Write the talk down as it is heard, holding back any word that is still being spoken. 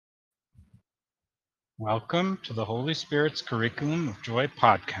Welcome to the Holy Spirit's Curriculum of Joy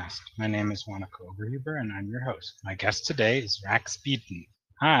podcast. My name is Wanaka Oberhuber and I'm your host. My guest today is Rax Beeton.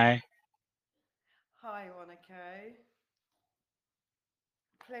 Hi. Hi, Wanako.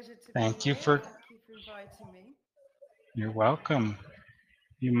 Pleasure to be Thank you here. for, Thank you for inviting me. you're welcome.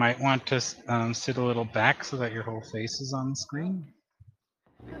 You might want to sit a little back so that your whole face is on the Oh, screen.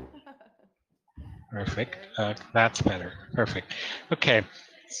 Perfect. okay. That's better. Perfect. Okay,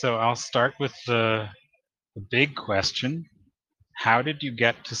 so I'll start with the big question. How did you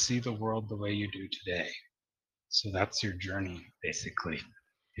get to see the world the way you do today? So that's your journey, basically.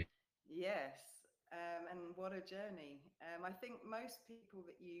 Yes, and what a journey. I think most people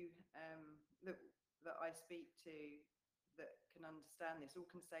that I speak to that can understand this all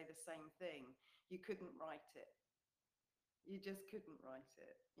can say the same thing. You couldn't write it. You just couldn't write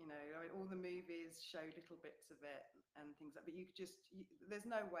it. I mean, all the movies show little bits of it and things like. But there's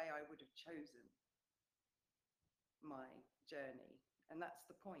no way I would have chosen my journey, and that's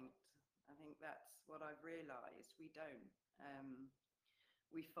the point. I think that's what I've realized. We don't.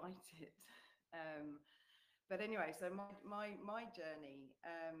 We fight it. um, but anyway, so my journey.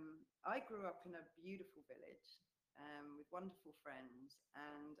 I grew up in a beautiful village with wonderful friends,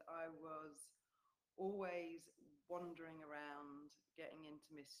 and I was always wandering around, getting into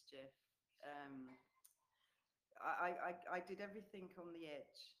mischief. um, I did everything on the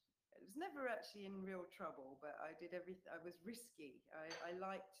edge. I was never actually in real trouble, but I did everything. I was risky. I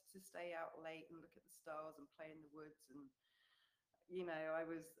liked to stay out late and look at the stars and play in the woods. And I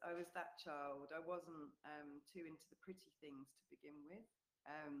was that child. I wasn't too into the pretty things to begin with.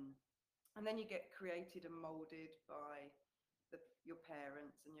 Um, and then you get created and molded by your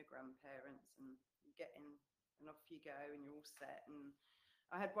parents and your grandparents, and you get in, and off you go, and you're all set. And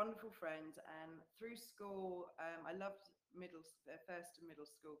I had wonderful friends, and through school, I loved first and middle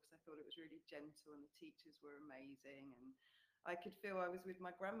school because I thought it was really gentle and the teachers were amazing, and I could feel I was with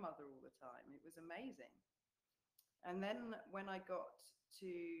my grandmother all the time. It was amazing. And then when I got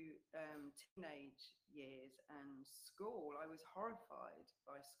to teenage years and school, I was horrified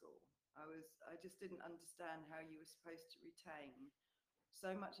by school. I just didn't understand how you were supposed to retain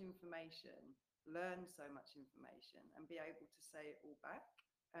so much information, learn so much information, and be able to say it all back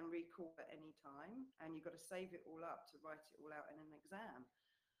and recall at any time. And you've got to save it all up to write it all out in an exam.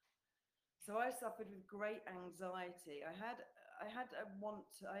 So I suffered with great anxiety. I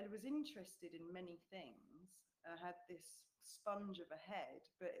was interested in many things. I had this sponge of a head,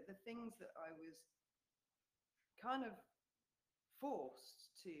 but the things that I was kind of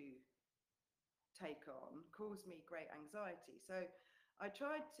forced to take on caused me great anxiety. So I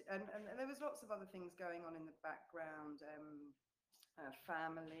tried to, and there was lots of other things going on in the background,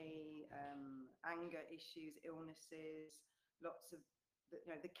 family, anger issues, illnesses, lots of,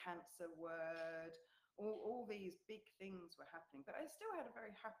 the cancer word, all these big things were happening. But I still had a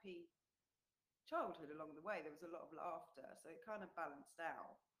very happy childhood along the way. There was a lot of laughter, so it kind of balanced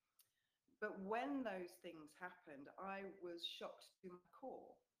out. But when those things happened, I was shocked to my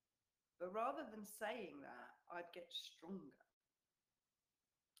core. But rather than saying that, I'd get stronger,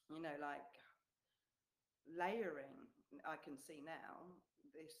 like layering. I can see now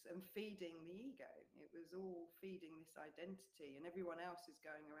this and feeding the ego. It was all feeding this identity, and everyone else is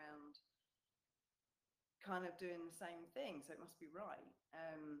going around kind of doing the same thing, so it must be right.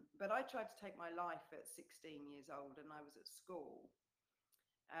 But I tried to take my life at 16 years old, and I was at school,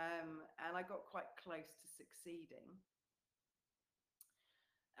 and I got quite close to succeeding.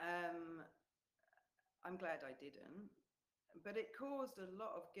 um, I'm glad I didn't, but it caused a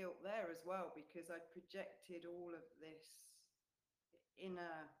lot of guilt there as well, because I projected all of this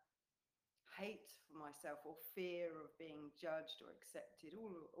inner hate for myself, or fear of being judged or accepted,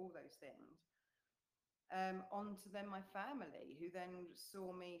 all those things, onto then my family, who then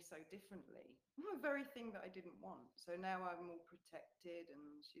saw me so differently. The very thing that I didn't want. So now I'm all protected,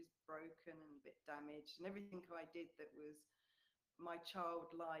 and she's broken and a bit damaged, and everything I did that was my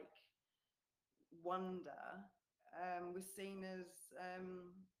childlike wonder was seen as,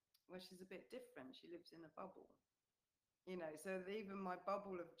 well, she's a bit different. She lives in a bubble, so even my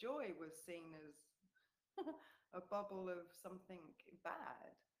bubble of joy was seen as a bubble of something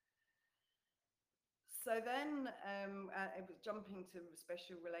bad. So then, it was jumping to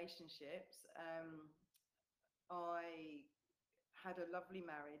special relationships. I had a lovely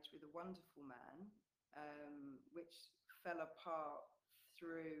marriage with a wonderful man, which fell apart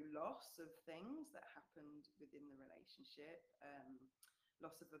through loss of things that happened within the relationship,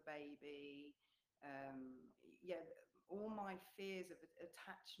 loss of a baby, yeah, all my fears of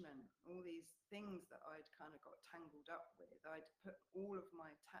attachment, all these things that I'd kind of got tangled up with. I'd put all of my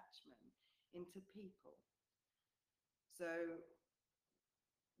attachment into people. So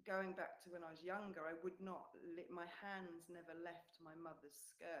going back to when I was younger, I would not, my hands never left my mother's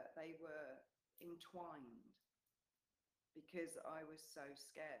skirt. They were entwined because I was so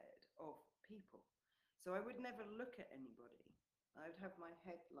scared of people. So I would never look at anybody. I would have my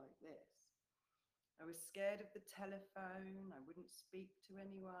head like this. I was scared of the telephone. I wouldn't speak to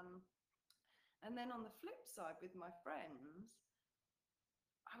anyone. And then on the flip side, with my friends,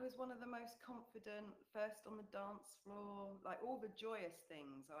 I was one of the most confident, first on the dance floor, like all the joyous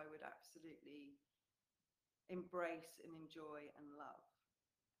things I would absolutely embrace and enjoy and love.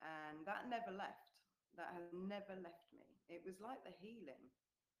 And that never left. That has never left me. It was like the healing.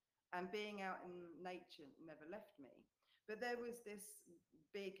 And being out in nature never left me. But there was this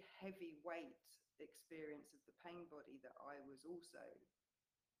big, heavy weight experience of the pain body that I was also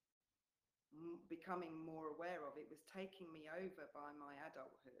becoming more aware of. It was taking me over by my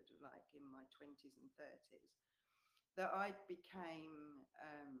adulthood, like in my 20s and 30s, that I became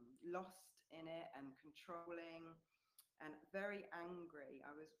lost in it and controlling and very angry.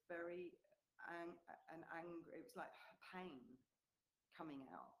 I was very angry. It was like pain coming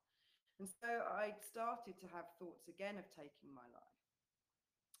out. And so I started to have thoughts again of taking my life.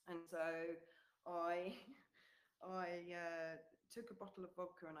 And so I took a bottle of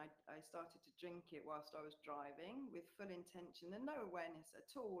vodka and I started to drink it whilst I was driving with full intention and no awareness at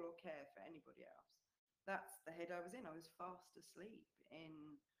all or care for anybody else. That's the head I was in. I was fast asleep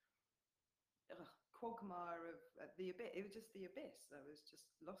in quagmire of the abyss. It was just the abyss. I was just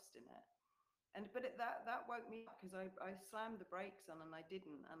lost in it. But that woke me up because I slammed the brakes on and I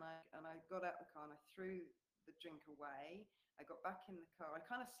didn't. And I got out the car and I threw the drink away. I got back in the car. I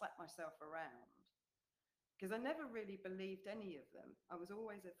kind of slapped myself around because I never really believed any of them. I was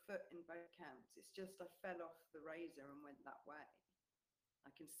always a foot in both camps. It's just I fell off the razor and went that way.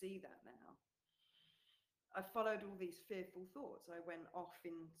 I can see that now. I followed all these fearful thoughts. I went off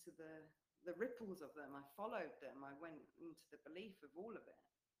into the ripples of them. I followed them. I went into the belief of all of it.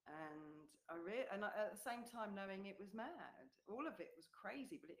 And at the same time knowing it was mad. All of it was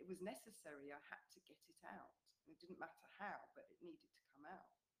crazy, but it was necessary. I had to get it out. It didn't matter how, but it needed to come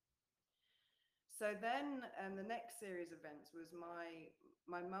out. So then the next series of events was my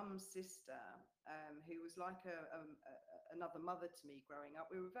mum's sister, who was like another mother to me growing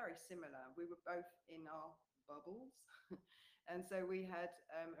up. We were very similar. We were both in our bubbles. And so we had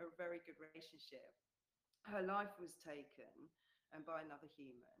a very good relationship. Her life was taken by another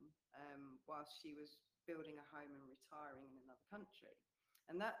human whilst she was building a home and retiring in another country.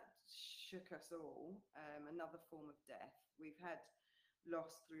 And that shook us all, another form of death. We've had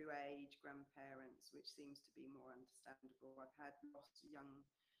loss through age, grandparents, which seems to be more understandable. I've had lost young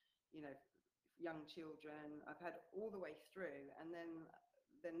children. I've had all the way through, and then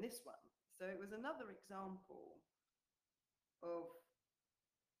this one. So it was another example of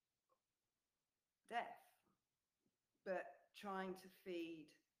death, but trying to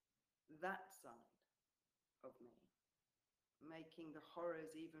feed that side of me, making the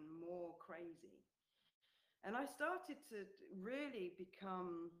horrors even more crazy. And I started to really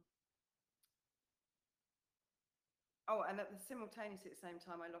become, and simultaneously at the same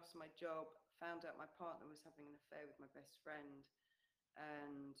time, I lost my job, found out my partner was having an affair with my best friend,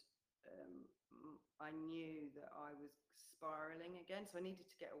 and I knew that I was spiraling again. So I needed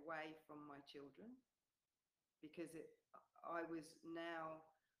to get away from my children because I was now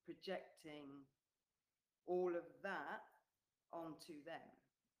projecting all of that onto them.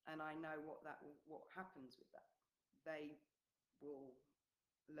 And I know what happens with that. They will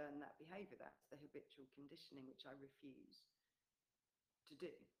learn that behavior. That's the habitual conditioning, which I refuse to do.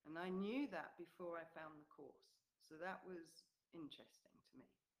 And I knew that before I found the course. So that was interesting to me.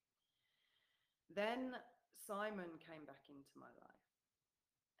 Then Simon came back into my life.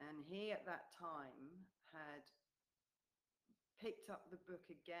 And he at that time had picked up the book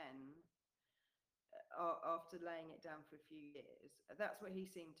again after laying it down for a few years. That's what he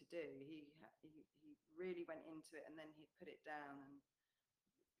seemed to do. He really went into it and then he'd put it down and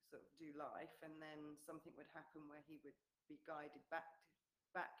sort of do life, and then something would happen where he would be guided back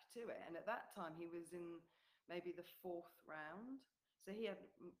to it. And at that time he was in maybe the 4th round, so he had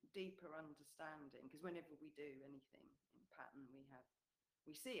deeper understanding, because whenever we do anything in pattern, we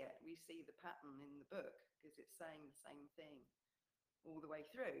see the pattern in the book because it's saying the same thing all the way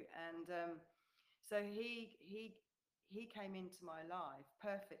through. And so he came into my life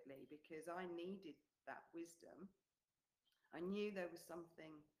perfectly because I needed that wisdom. I knew there was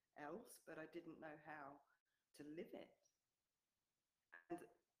something else, but I didn't know how to live it. And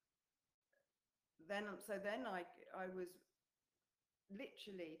then I was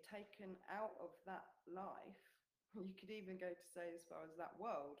literally taken out of that life. You could even go to say as far as that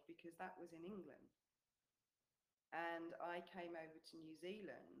world, because that was in England. And I came over to New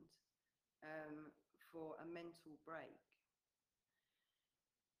Zealand for a mental break.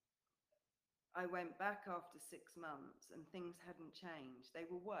 I went back after 6 months and things hadn't changed. They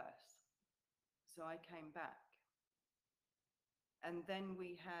were worse. So I came back. And then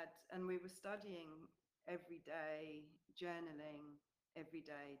we were studying every day, journaling every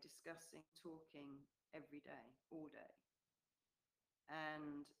day, discussing, talking every day, all day.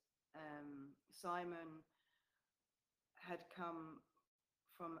 And Simon had come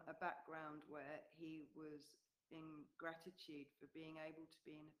from a background where he was in gratitude for being able to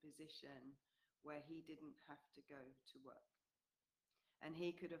be in a position where he didn't have to go to work. And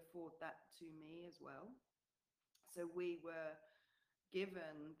he could afford that to me as well. So we were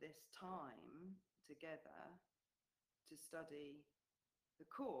given this time together to study the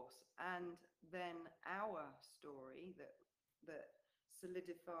course. And then our story that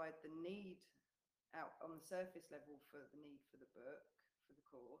solidified the need out on the surface level for the need for the book, for the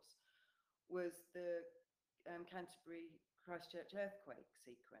course, was the Canterbury Christchurch earthquake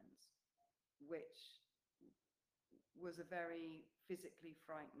sequence, which was a very physically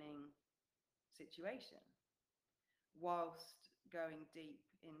frightening situation, whilst going deep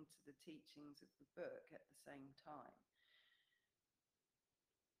into the teachings of the book at the same time.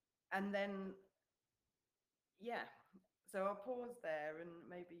 And then, yeah, so I'll pause there and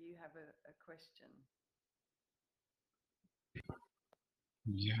maybe you have a question. Yeah.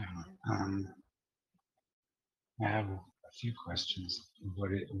 Yeah. I have a few questions.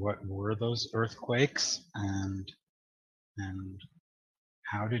 What were those earthquakes, and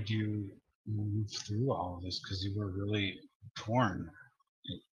how did you move through all of this? Because you were really torn.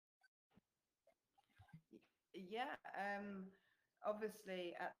 Yeah,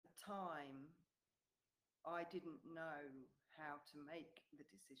 obviously at the time, I didn't know how to make the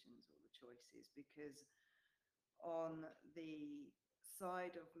decisions or the choices, because on the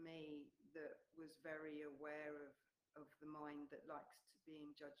side of me that was very aware of the mind that likes to be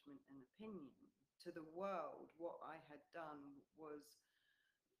in judgment and opinion, to the world, what I had done was,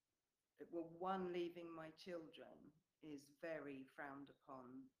 well, one, leaving my children is very frowned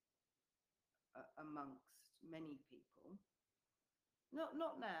upon amongst many people. Not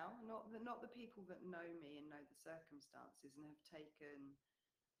now, not the people that know me and know the circumstances and have taken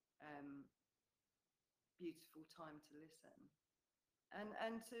um, beautiful time to listen,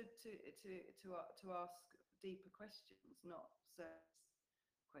 and to ask deeper questions, not surface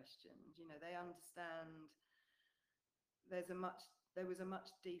questions. You know, they understand there was a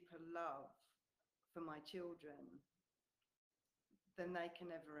much deeper love for my children than they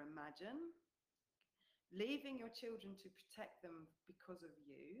can ever imagine. Leaving your children to protect them because of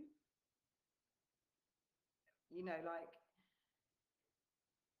you know, like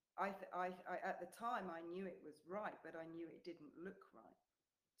I at the time I knew it was right, but I knew it didn't look right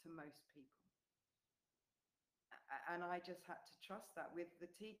to most people. And I just had to trust that with the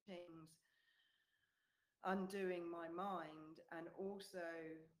teachings undoing my mind, and also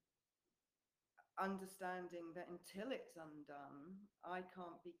understanding that until it's undone, I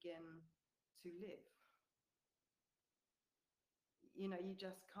can't begin to live. You know, you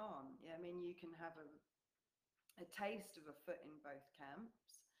just can't. I mean, you can have a taste of a foot in both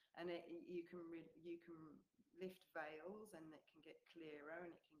camps, and you can lift veils, and it can get clearer,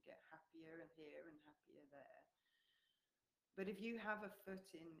 and it can get happier and here and happier there. But if you have a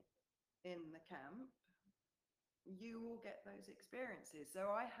foot in the camp, you will get those experiences.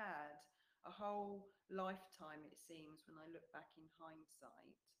 So I had a whole lifetime, it seems, when I look back in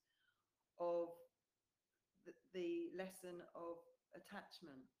hindsight, of the lesson of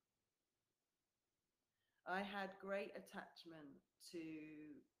attachment. I had great attachment to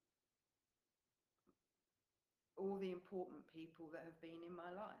all the important people that have been in my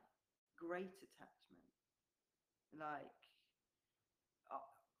life. Great attachment, like uh,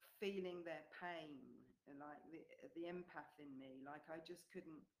 feeling their pain, and like the empath in me. Like I just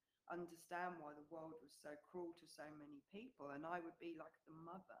couldn't understand why the world was so cruel to so many people, and I would be like the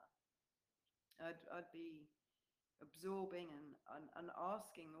mother. I'd be absorbing and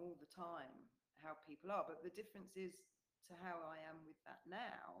asking all the time how people are. But the difference is to how I am with that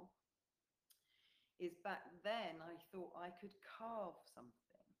now is, back then I thought I could carve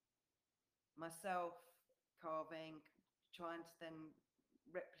something myself, carving, trying to then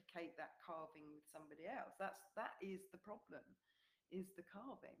replicate that carving with somebody else. That is the problem, is the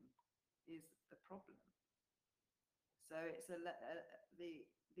carving is the problem. So it's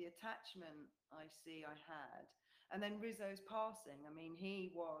the attachment I see I had. And then Rizzo's passing. I mean,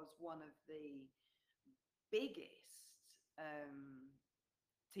 he was one of the biggest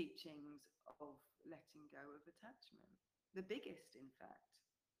teachings of letting go of attachment. The biggest, in fact,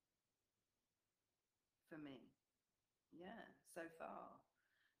 for me. Yeah, so far.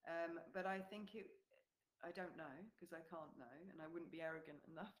 But I think I don't know because I can't know, and I wouldn't be arrogant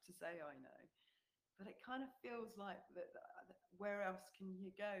enough to say I know. But it kind of feels like that where else can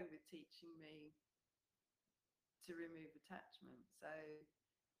you go with teaching me to remove attachment? So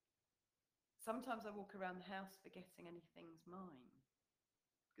sometimes I walk around the house forgetting anything's mine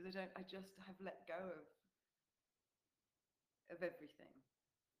because I just have let go of everything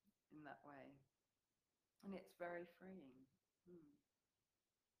in that way. And it's very freeing. Hmm.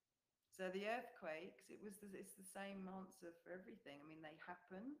 So the earthquakes, it's the same answer for everything. I mean, they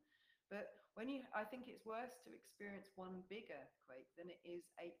happen, but I think it's worse to experience one big earthquake than it is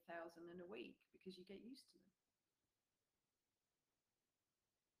 8,000 in a week because you get used to them.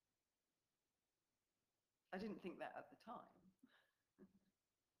 I didn't think that at the time.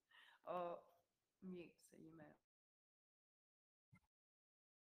 Oh, mute, so you may.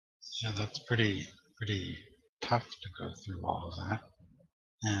 Yeah, that's pretty tough to go through all of that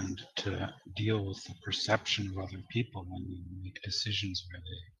and to deal with the perception of other people when you make decisions where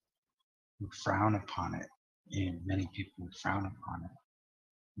they frown upon it. And many people frown upon it.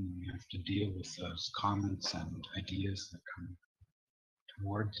 And you have to deal with those comments and ideas that come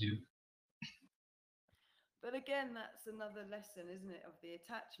towards you. But again, that's another lesson, isn't it, of the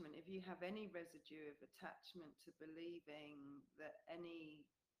attachment. If you have any residue of attachment to believing that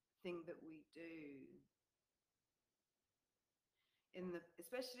anything that we do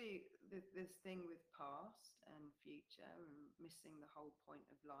especially this thing with past and future and missing the whole point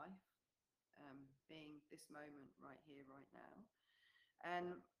of life, being this moment right here, right now.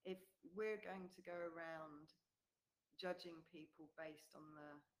 And if we're going to go around judging people based on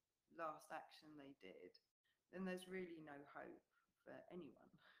the last action they did, then there's really no hope for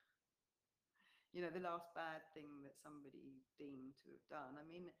anyone. You know, the last bad thing that somebody deemed to have done. I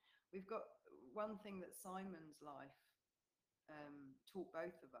mean, we've got one thing that Simon's life taught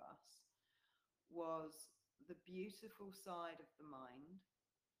both of us was the beautiful side of the mind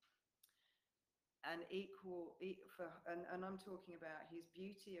and and I'm talking about his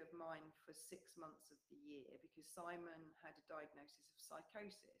beauty of mind for 6 months of the year because Simon had a diagnosis of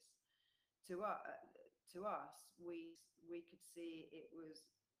psychosis. To us, we could see it was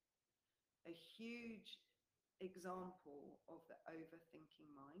a huge example of the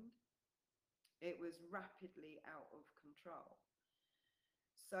overthinking mind. It was rapidly out of control,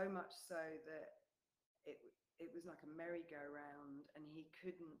 so much so that it it was like a merry-go-round and he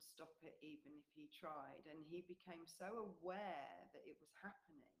couldn't stop it even if he tried, and he became so aware that it was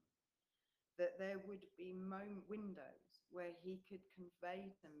happening that there would be windows where he could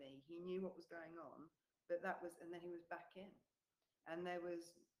convey to me he knew what was going on, but that was, and then he was back in, and it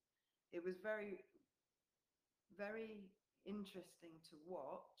was very, very interesting to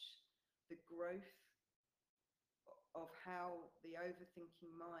watch the growth of how the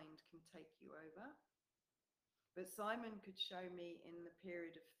overthinking mind can take you over. But Simon could show me in the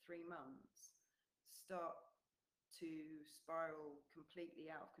period of 3 months start to spiral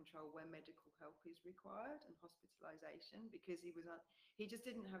completely out of control where medical help is required and hospitalization because he just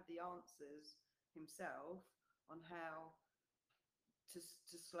didn't have the answers himself on how to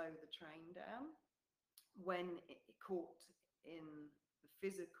slow the train down when it caught in the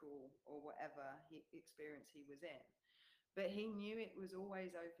physical or whatever experience he was in. But he knew it was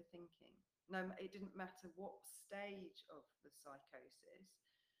always overthinking. No, it didn't matter what stage of the psychosis.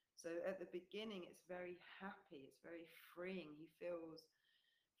 So at the beginning, it's very happy, it's very freeing. He feels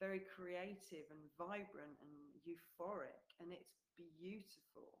very creative and vibrant and euphoric, and it's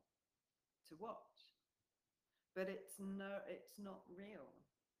beautiful to watch. But it's not real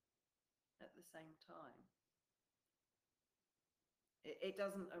at the same time. It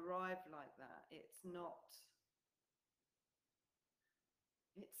doesn't arrive like that. It's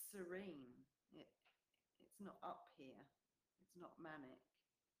serene. It's not up here. It's not manic.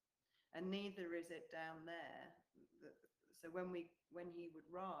 And neither is it down there. So when he would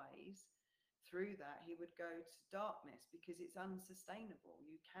rise through that, he would go to darkness because it's unsustainable.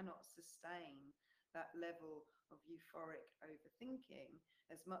 You cannot sustain that level of euphoric overthinking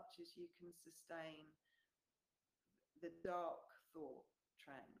as much as you can sustain the dark thought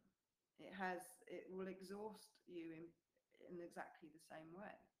train. It will exhaust you in exactly the same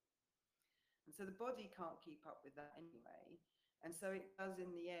way. And so the body can't keep up with that anyway. And so it does, in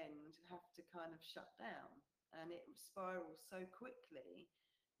the end, have to kind of shut down. And it spirals so quickly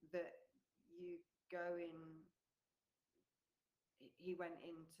that you go in. he went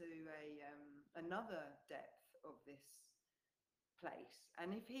into another depth of this place,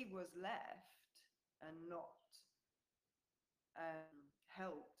 and if he was left and not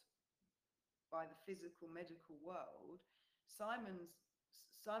helped by the physical medical world, Simon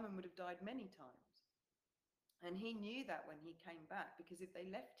would have died many times. And he knew that when he came back, because if they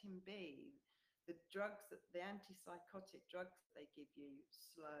left him be, the drugs, the antipsychotic drugs that they give you,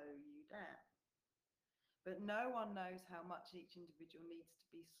 slow you down. But no one knows how much each individual needs to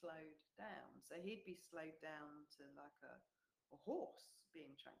be slowed down. So he'd be slowed down to like a horse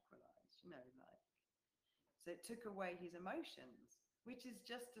being tranquilized, you know, like. So it took away his emotions, which is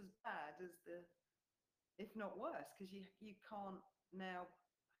just as bad as if not worse, because you can't now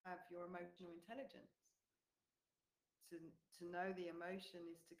have your emotional intelligence. To know the emotion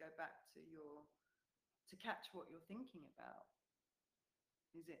is to go back to catch what you're thinking about.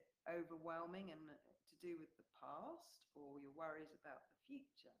 Is it overwhelming and to do with the past, or your worries about the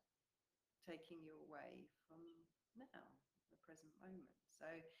future, taking you away from now, the present moment? So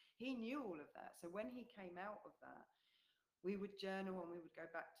he knew all of that. So when he came out of that, we would journal and we would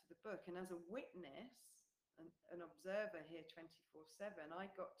go back to the book. And as a witness, an observer here 24/7, I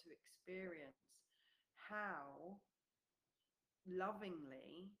got to experience how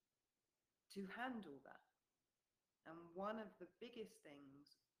lovingly to handle that. And one of the biggest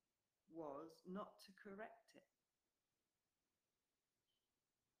things was not to correct it,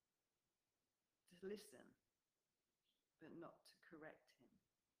 to listen, but not to correct him.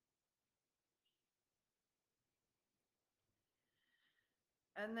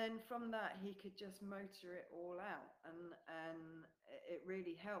 And then from that, he could just motor it all out, and it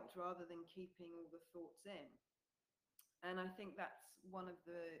really helped, rather than keeping all the thoughts in. And I think that's one of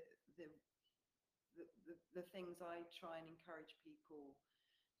the things I try and encourage people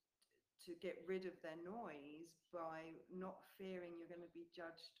to get rid of their noise, by not fearing you're going to be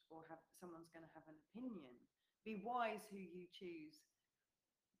judged or have someone's going to have an opinion. Be wise who you choose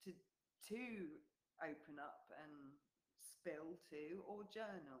to open up and spill to, or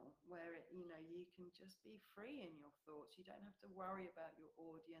journal, where you can just be free in your thoughts. You don't have to worry about your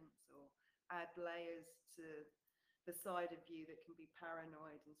audience or add layers to the side of you that can be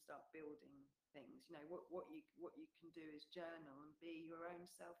paranoid and start building things. What you can do is journal and be your own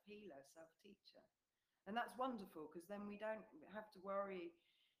self-healer, self-teacher. And that's wonderful, because then we don't have to worry.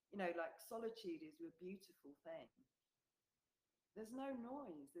 Like, solitude is a beautiful thing. There's no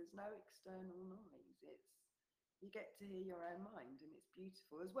noise, there's no external noise. You get to hear your own mind, and it's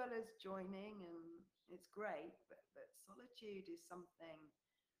beautiful, as well as joining, and it's great. But solitude is something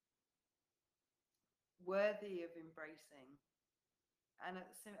worthy of embracing, and at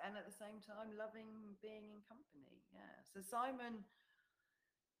the same time loving being in company. Yeah. So Simon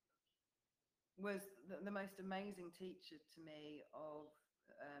was the most amazing teacher to me of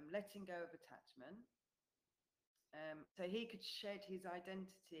letting go of attachment. So he could shed his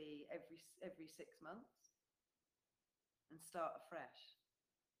identity every 6 months and start afresh.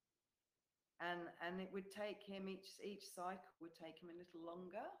 And it would take him, each cycle would take him a little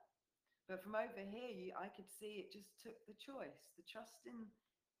longer. But from over here, I could see it just took the choice, the trust in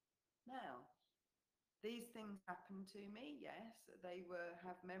now. These things happen to me, yes. They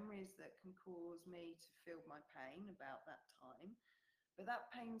have memories that can cause me to feel my pain about that time. But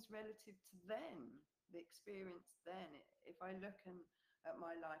that pain's relative to then, the experience then. If I look at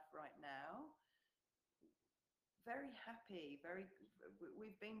my life right now, very happy,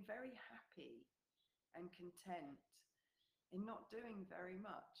 we've been very happy and content in not doing very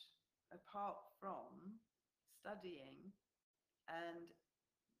much, apart from studying and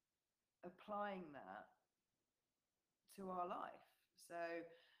applying that to our life. So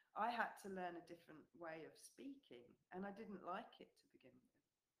I had to learn a different way of speaking, and I didn't like it to begin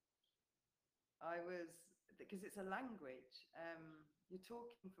with. Because it's a language, you're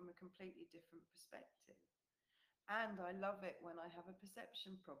talking from a completely different perspective. And I love it when I have a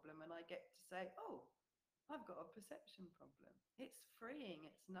perception problem and I get to say, oh, I've got a perception problem. It's freeing,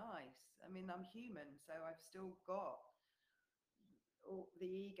 it's nice. I mean, I'm human, so I've still got all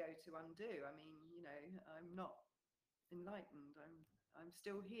the ego to undo. I mean, I'm not enlightened. I'm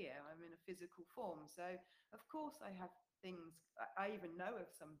still here. I'm in a physical form. So of course I have things. I even know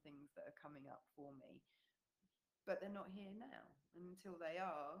of some things that are coming up for me, but they're not here now. And until they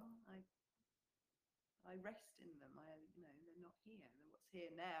are, I rest in them. They're not here. And what's here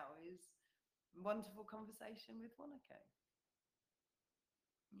now is a wonderful conversation with Monaco.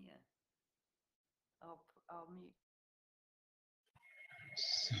 Yeah. I'll mute.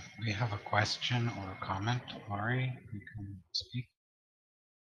 So we have a question or a comment. Laurie, you can speak.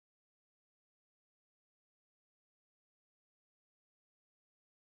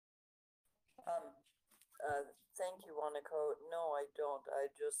 Um, Thank you, Wanako. No, I don't. I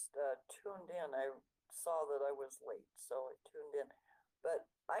just tuned in. I saw that I was late, so I tuned in. But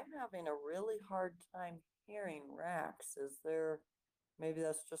I'm having a really hard time hearing Rax. Is there, maybe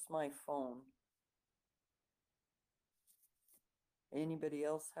that's just my phone. Anybody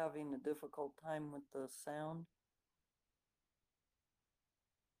else having a difficult time with the sound?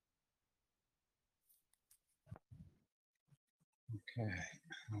 Okay.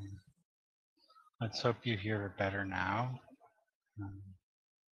 Um, let's hope you hear it better now. Um,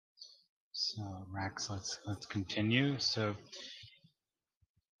 so Rax, let's continue. So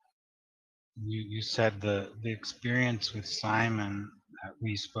you said the experience with Simon that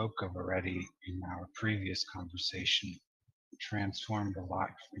we spoke of already in our previous conversation transformed a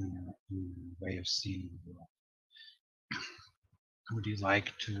lot in your way of seeing the world. Would you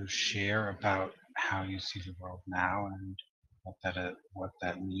like to share about how you see the world now and what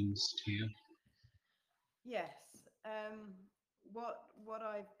that means to you? Yes. What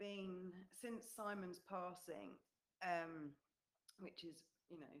I've been since Simon's passing, um, which is,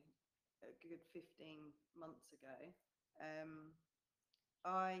 a good 15 months ago. Um,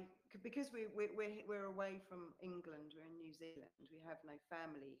 I because we're away from England. We're in New Zealand. We have no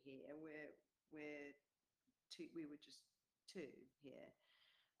family here. We're two. We were just two here,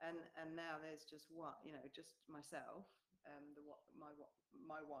 and now there's just one. Just myself,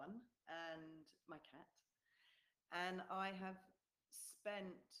 my one, and my cat. And I have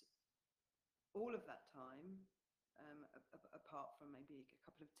spent all of that time, apart from maybe a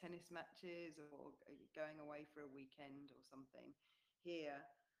couple of tennis matches or going away for a weekend or something, here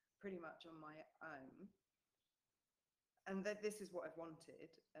pretty much on my own. And this is what I've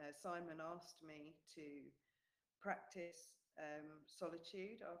wanted. Simon asked me to practice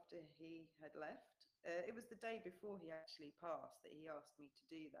solitude after he had left. It was the day before he actually passed that he asked me to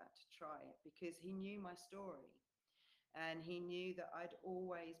do that, to try it, because he knew my story and he knew that I'd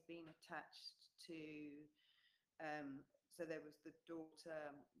always been attached to. So there was the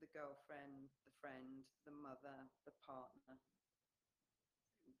daughter, the girlfriend, the friend, the mother, the partner,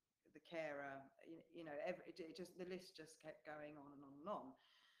 the carer. It just the list just kept going on and on and on.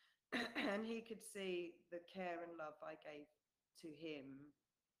 And he could see the care and love I gave to him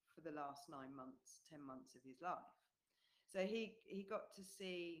for the last 9 months, 10 months of his life. So he got to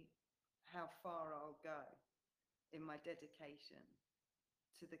see how far I'll go in my dedication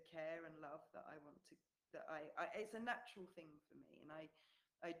to the care and love that I want to. That it's a natural thing for me, and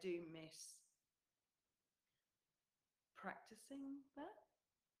I do miss practicing that.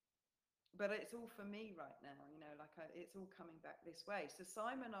 But it's all for me right now, it's all coming back this way. So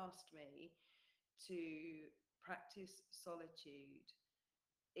Simon asked me to practice solitude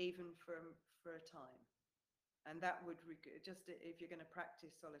even for a time, and that would just, if you're going to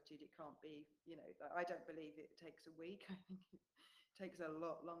practice solitude, it can't be, I don't believe it takes a week. I think it takes a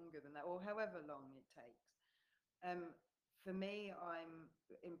lot longer than that, or however long it takes. For me, I'm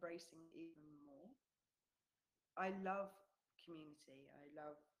embracing it even more. I love community, I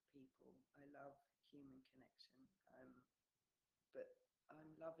love people, I love human connection, but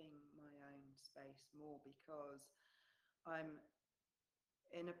I'm loving my own space more because I'm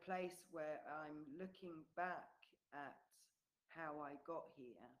in a place where I'm looking back at how I got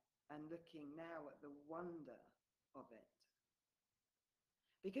here and looking now at the wonder of it.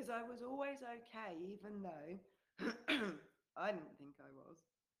 Because I was always okay, even though I didn't think I was.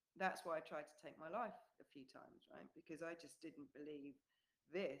 That's why I tried to take my life a few times, right? Because I just didn't believe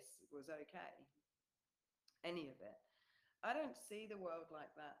this was okay, any of it. I don't see the world like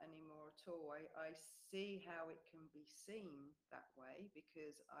that anymore at all. I see how it can be seen that way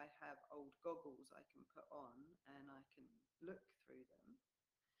because I have old goggles I can put on and I can look through them.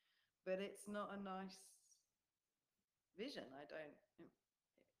 But it's not a nice vision. I don't.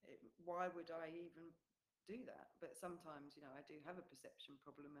 Why would I even do that? But sometimes, I do have a perception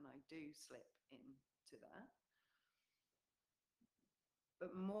problem and I do slip into that.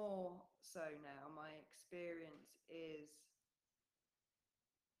 But more so now, my experience is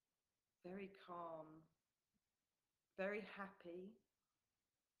very calm, very happy.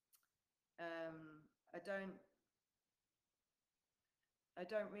 I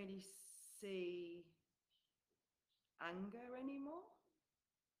don't really see anger anymore.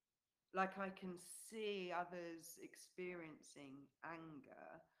 Like I can see others experiencing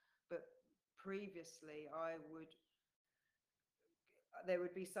anger, but previously there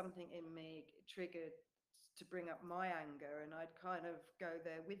would be something in me triggered to bring up my anger, and I'd kind of go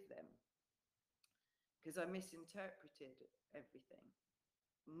there with them because I misinterpreted everything.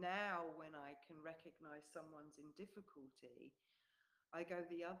 Now, when I can recognize someone's in difficulty, I go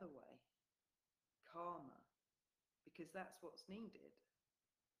the other way. calmer, because that's what's needed.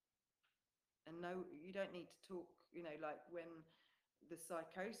 And no, you don't need to talk, like when the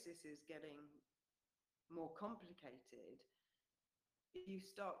psychosis is getting more complicated, if you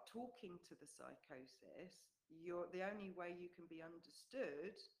start talking to the psychosis, you're the only way you can be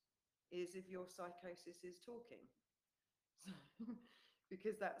understood is if your psychosis is talking. So,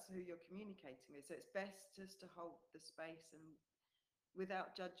 because that's who you're communicating with. So it's best just to hold the space and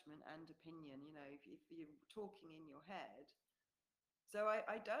without judgment and opinion. If you're talking in your head, so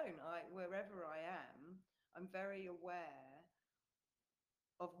wherever I am, I'm very aware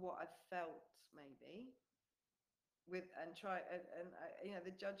of what I've felt, maybe, with and try and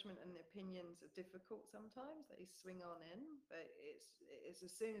the judgment and the opinions are difficult sometimes. They swing on in, but it's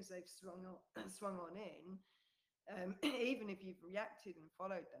as soon as they've swung on, swung on in, even if you've reacted and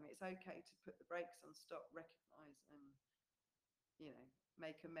followed them, it's okay to put the brakes on, stop, recognize, and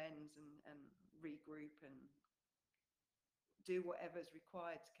make amends and regroup and do whatever's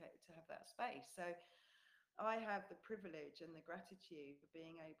required to have that space. So I have the privilege and the gratitude for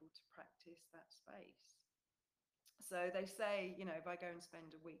being able to practice that space. So they say, if I go and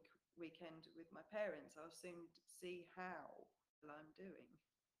spend a weekend with my parents, I'll soon see how well I'm doing.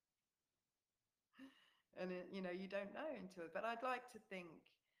 And you don't know until. But I'd like to think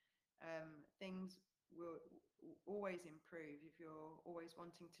things will always improve if you're always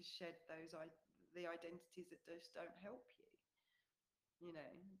wanting to shed the identities that just don't help you.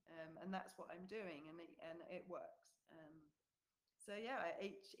 And that's what I'm doing, and it works. So yeah,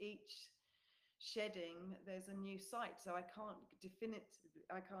 each shedding, there's a new sight. So I can't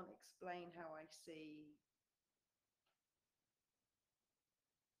explain how I see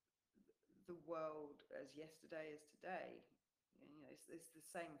the world as yesterday as today. It's the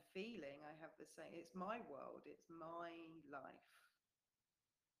same feeling. I have the same. It's my world. It's my life.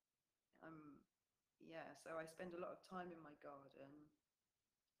 Yeah. So I spend a lot of time in my garden.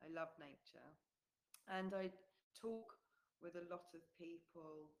 I love nature, and I talk with a lot of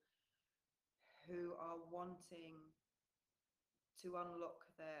people who are wanting to unlock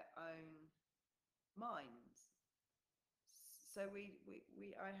their own minds. So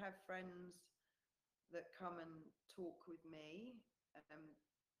I have friends that come and talk with me.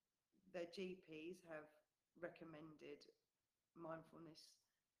 Their GPs have recommended mindfulness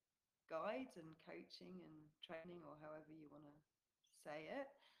guides and coaching and training, or however you want to say it.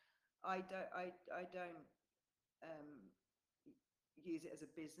 I don't use it as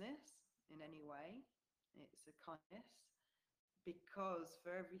a business in any way. It's a kindness, because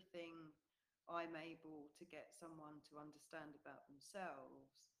for everything I'm able to get someone to understand about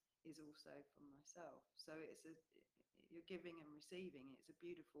themselves is also from myself. So you're giving and receiving. It's a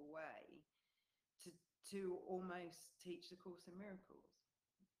beautiful way to almost teach the Course in Miracles,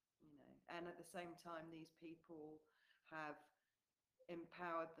 and at the same time, these people have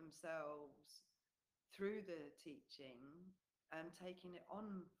empowered themselves through the teaching and taking it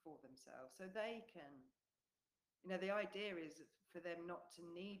on for themselves, so they can, the idea is for them not to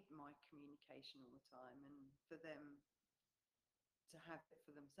need my communication all the time, and for them to have it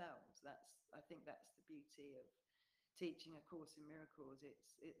for themselves. I think that's the beauty of teaching A Course in Miracles.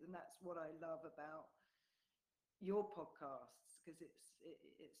 And that's what I love about your podcasts, because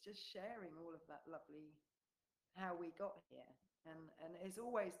it's just sharing all of that lovely, how we got here. And it's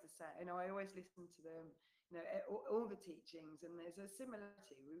always the same. I always listen to them, all the teachings, and there's a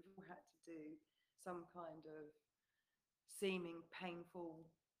similarity. We've all had to do some kind of seeming painful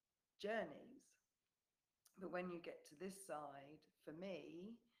journeys, but when you get to this side, for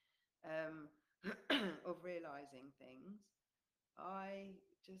me, of realizing things, I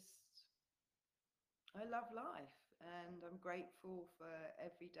love life, and I'm grateful for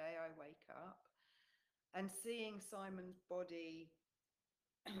every day I wake up and seeing Simon's body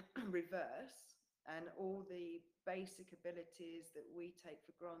reverse, and all the basic abilities that we take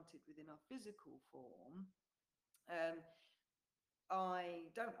for granted within our physical form.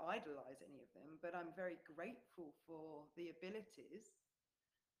 I don't idolize any of them, but I'm very grateful for the abilities.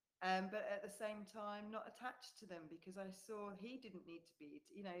 But at the same time, not attached to them, because I saw he didn't need to be,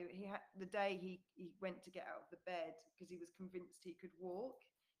 he had the day he went to get out of the bed because he was convinced he could walk.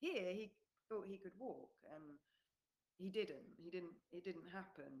 Here, he thought he could walk, and he didn't. It didn't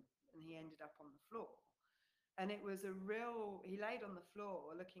happen, and he ended up on the floor. And it was he laid on the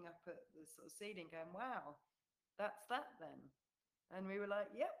floor looking up at the sort of ceiling going, wow, that's that then. And we were like,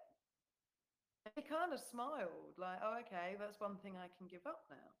 yep. And he kind of smiled like, oh, okay, that's one thing I can give up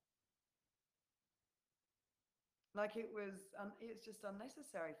now. Like it's just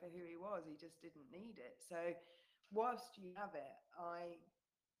unnecessary for who he was. He just didn't need it. So whilst you have it,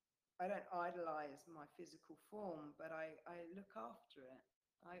 I don't idolize my physical form, but I look after it.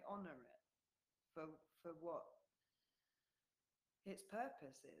 I honor it for what its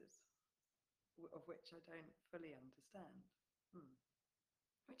purpose is, of which I don't fully understand,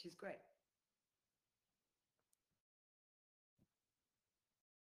 which is great.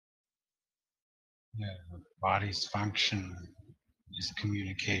 Yeah, the body's function is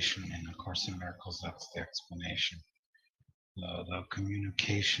communication, and of course, in miracles, that's the explanation. The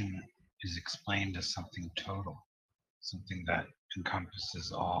communication is explained as something total, something that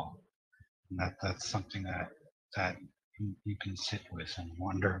encompasses all, and that's something that you can sit with and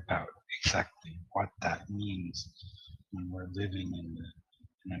wonder about exactly what that means when we're living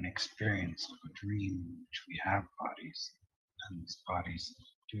in an experience of a dream in which we have bodies, and these bodies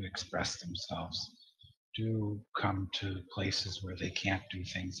do express themselves, do come to places where they can't do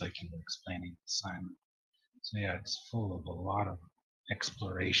things like you were explaining, Simon. So yeah, it's full of a lot of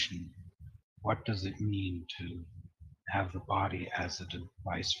exploration. What does it mean to have the body as a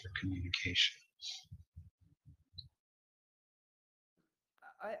device for communication?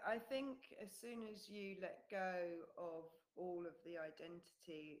 I think as soon as you let go of all of the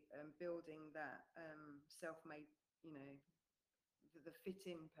identity and building that self-made, you know, the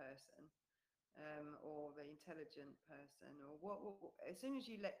fit-in person, or the intelligent person, or as soon as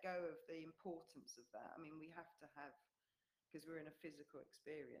you let go of the importance of that, I mean, we have to have, because we're in a physical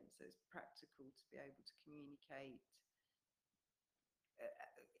experience, so it's practical to be able to communicate,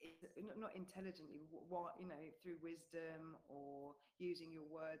 not intelligently, what, you know, through wisdom or using your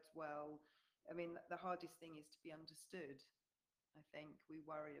words well. I mean, the hardest thing is to be understood. I think we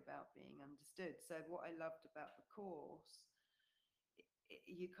worry about being understood. So what I loved about the course,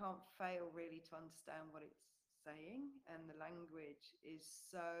 you can't fail really to understand what it's saying, and the language is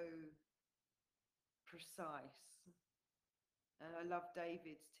so precise. And I love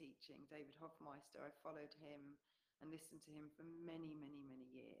David's teaching, David Hoffmeister. I followed him and listened to him for many, many, many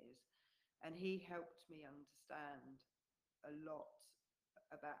years. And he helped me understand a lot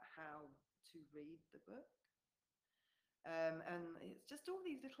about how to read the book. And it's just all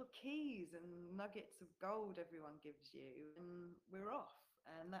these little keys and nuggets of gold everyone gives you, and we're off.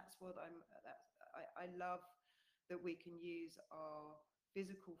 And that's what I love, that we can use our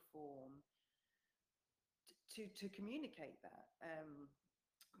physical form to communicate that.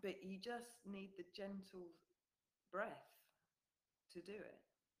 But you just need the gentle breath to do it.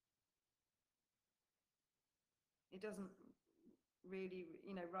 It doesn't really,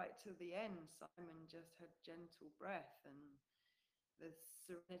 you know, right till the end, Simon just had gentle breath and the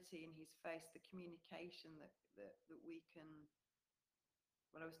serenity in his face, the communication that we can.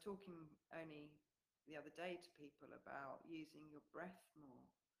 Well, I was talking only the other day to people about using your breath more.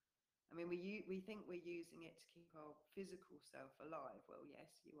 I mean, we think we're using it to keep our physical self alive. Well,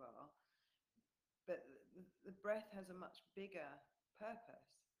 yes, you are. But the breath has a much bigger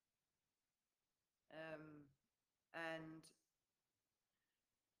purpose. And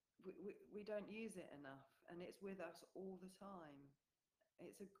we don't use it enough, and it's with us all the time.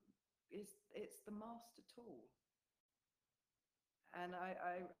 It's the master tool. And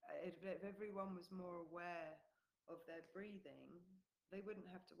if everyone was more aware of their breathing, they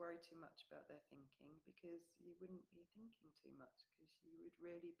wouldn't have to worry too much about their thinking, because you wouldn't be thinking too much, because you would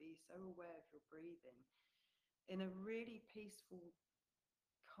really be so aware of your breathing in a really peaceful,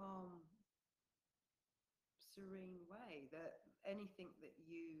 calm, serene way, that anything that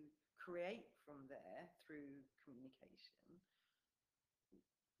you create from there through communication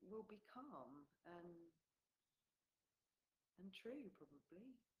will be calm and true,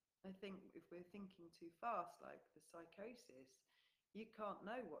 probably. I think if we're thinking too fast, like the psychosis, you can't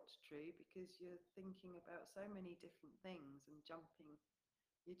know what's true, because you're thinking about so many different things and jumping.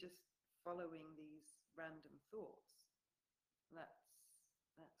 You're just following these random thoughts.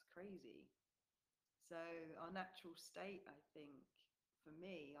 That's crazy. So our natural state, I think, for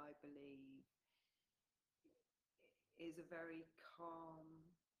me, I believe, is a very calm,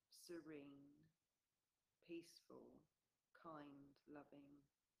 serene, peaceful, kind, loving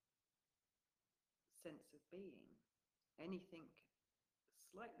sense of being. Anything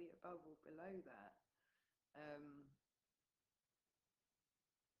slightly above or below that um,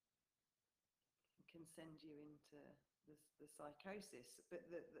 can send you into the psychosis. But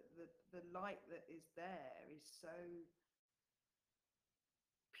the light that is there is so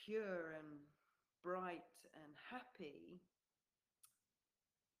pure and bright and happy.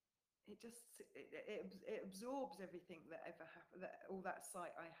 It absorbs everything that ever happened, that all that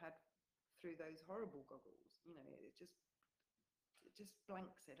sight I had through those horrible goggles. You know, it just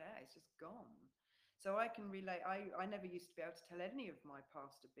blanks it out. It's just gone. So I can relate. I never used to be able to tell any of my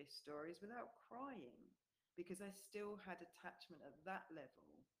past abyss stories without crying, because I still had attachment at that level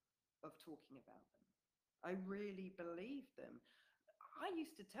of talking about them. I really believed them. I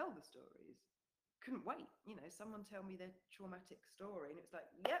used to tell the stories, couldn't wait. Someone tell me their traumatic story, and it's like,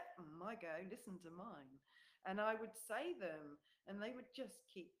 yep, my go, listen to mine. And I would say them, and they would just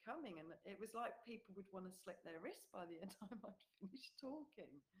keep coming. And it was like people would want to slit their wrists by the time I'd finished talking.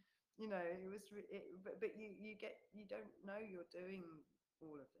 It was, but you don't know you're doing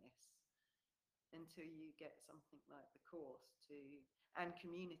all of this until you get something like the course and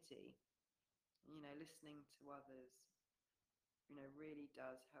community. Listening to others, really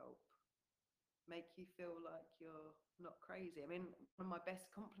does help make you feel like you're not crazy. I mean, one of my best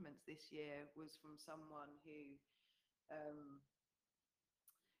compliments this year was from someone who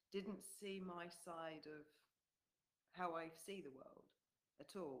didn't see my side of how I see the world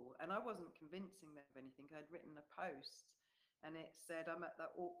at all. And I wasn't convincing them of anything. I'd written a post and it said, I'm at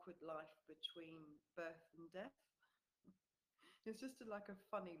that awkward life between birth and death. It's just like a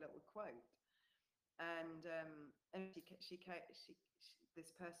funny little quote. And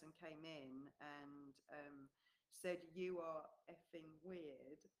this person came in and said, you are effing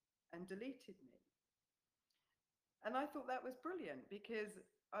weird, and deleted me. And I thought that was brilliant, because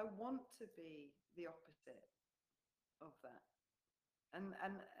I want to be the opposite of that. And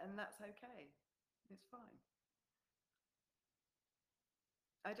that's okay. It's fine.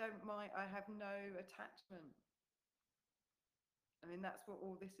 I don't mind. I have no attachment. I mean, that's what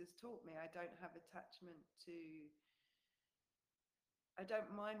all this has taught me. I don't have attachment to, I don't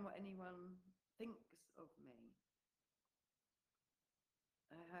mind what anyone thinks of me.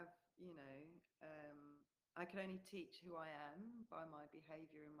 I have, I can only teach who I am by my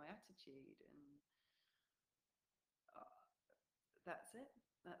behavior and my attitude. And that's it.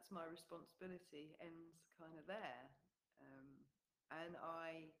 That's my responsibility, ends kind of there. And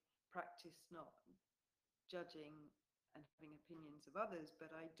I practice not judging and having opinions of others,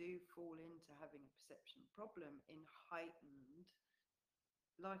 but I do fall into having a perception problem in heightened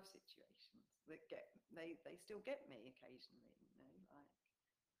life situations that they still get me occasionally, like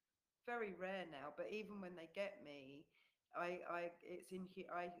very rare now, but even when they get me, it's in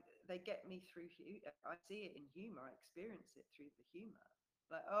they get me through. I see it in humor. I experience it through the humor.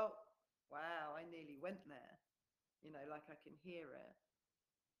 Like, oh wow, I nearly went there. Like I can hear it,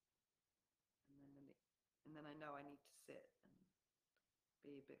 and then I know I need to sit and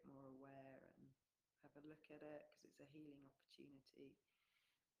be a bit more aware and have a look at it, because it's a healing opportunity.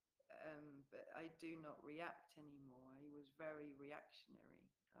 But I do not react anymore. I was very reactionary.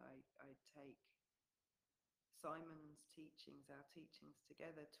 I take Simon's teachings, our teachings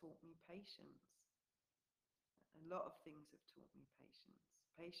together, taught me patience. A lot of things have taught me patience.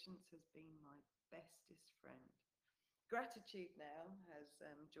 Patience has been my bestest friend. Gratitude now has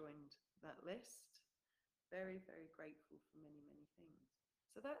joined that list. Very, very grateful for many, many things.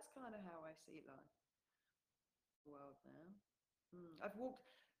 So that's kind of how I see life, the world now. I've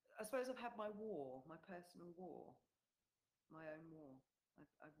walked, I suppose I've had my war, my personal war, my own war.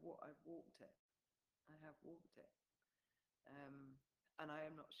 I've walked it. I have walked it. And I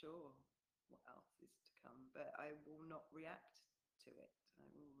am not sure what else is to come, but I will not react to it. I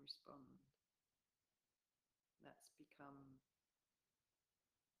will respond. That's become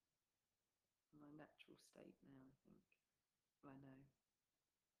my natural state now, I think. I know.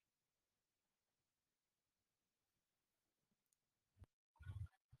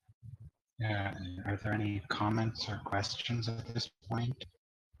 Yeah. Are there any comments or questions at this point?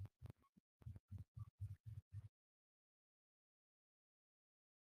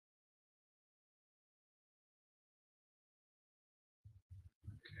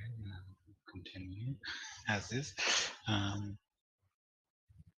 Okay, continue as is.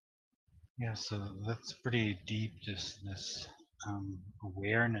 Yeah, so that's pretty deep, just this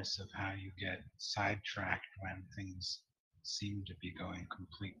awareness of how you get sidetracked when things seem to be going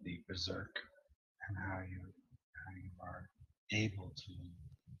completely berserk, and how you are able to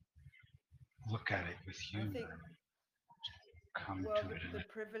look at it with I think, humor, come well, to it in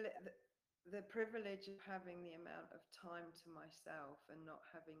the privilege of having the amount of time to myself and not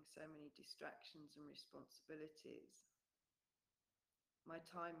having so many distractions and responsibilities. My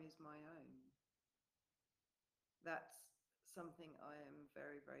time is my own. That's something I am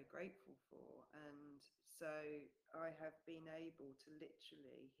very, very grateful for. And so I have been able to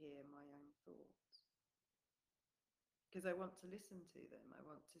literally hear my own thoughts, because I want to listen to them. I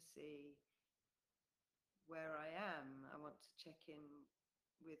want to see where I am. I want to check in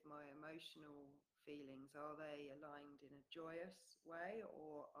with my emotional feelings? Are they aligned in a joyous way,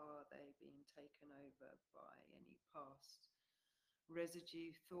 or are they being taken over by any past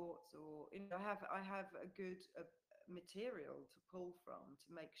residue thoughts? Or I have a good material to pull from to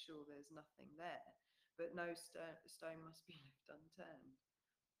make sure there's nothing there, but no stone must be left unturned,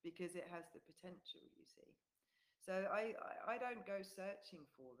 because it has the potential, you see. So I don't go searching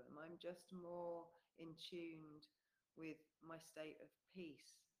for them. I'm just more in tuned with my state of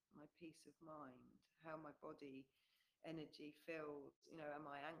peace, my peace of mind, how my body energy feels. Am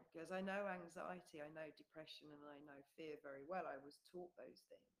I because I know anxiety, I know depression, and I know fear very well. I was taught those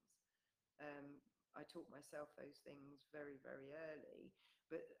things. I taught myself those things very, very early.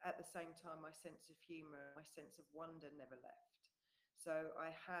 But at the same time, my sense of humor, my sense of wonder never left. So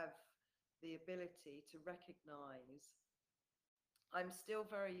I have the ability to recognize I'm still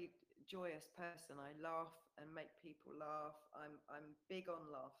a very joyous person. I laugh and make people laugh. I'm big on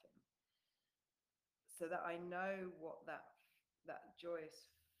laughing, so that I know what that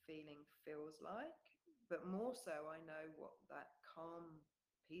joyous feeling feels like. But more so, I know what that calm,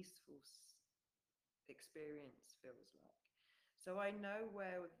 peaceful experience feels like. So I know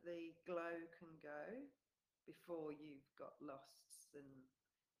where the glow can go before you've got lost and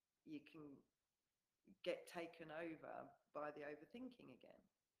you can get taken over by the overthinking again.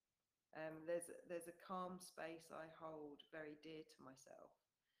 There's a calm space I hold very dear to myself.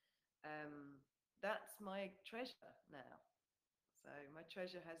 That's my treasure now. So my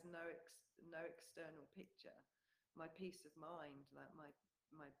treasure has no external picture. My peace of mind, like my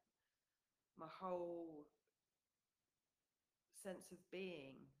my whole sense of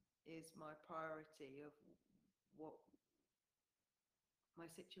being is my priority of what my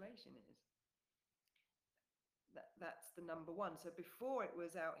situation is. That's the number one. So before it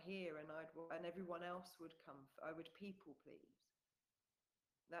was out here, and everyone else would come. I would people please.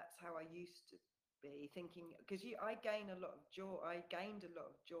 That's how I used to be thinking, because I gain a lot of joy. I gained a lot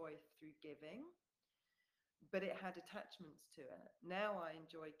of joy through giving, but it had attachments to it. Now I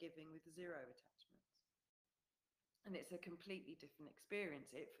enjoy giving with zero attachments, and it's a completely different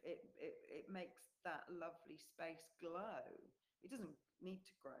experience. It makes that lovely space glow. It doesn't need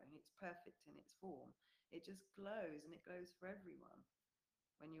to grow, and it's perfect in its form. It just glows, and it glows for everyone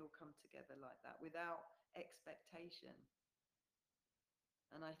when you all come together like that without expectation.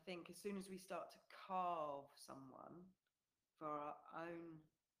 And I think as soon as we start to carve someone for our own,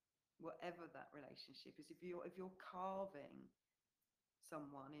 whatever that relationship is, if you're carving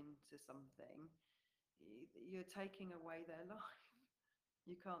someone into something, you're taking away their life.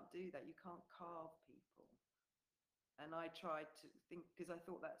 You can't do that. You can't carve people. And I tried to think, because I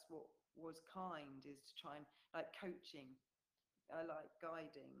thought that's what was kind, is to try and, like, coaching. I like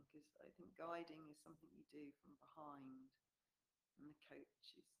guiding, because I think guiding is something you do from behind, and the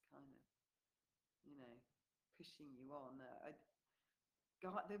coach is kind of, pushing you on.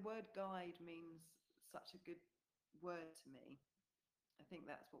 The word guide means such a good word to me. I think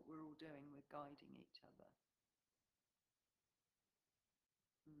that's what we're all doing. We're guiding each other.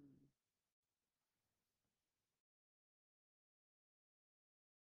 Mm.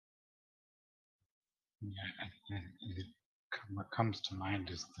 Yeah, what comes to mind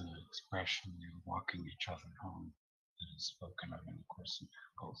is the expression "you're walking each other home" that is spoken of in A Course in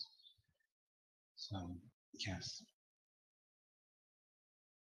Miracles. So, yes.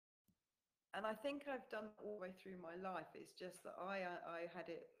 And I think I've done that all the way through my life. It's just that I had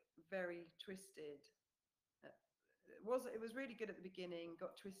it very twisted. It was really good at the beginning,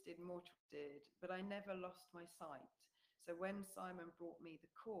 got twisted, more twisted, but I never lost my sight. So when Simon brought me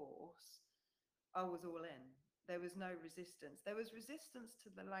the course, I was all in. There was no resistance. There was resistance to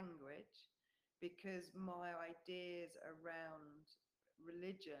the language, because my ideas around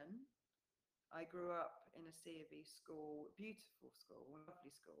religion, I grew up in a C of E school, beautiful school,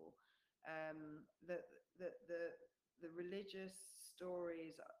 lovely school. The religious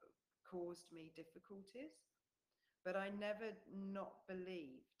stories caused me difficulties, but I never not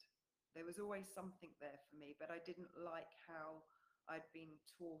believed. There was always something there for me, but I didn't like how I'd been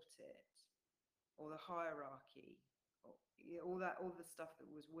taught it, or the hierarchy, or all the stuff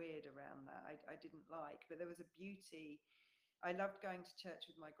that was weird around that. I didn't like, but there was a beauty. I loved going to church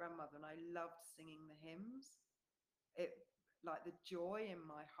with my grandmother, and I loved singing the hymns. It, like, the joy in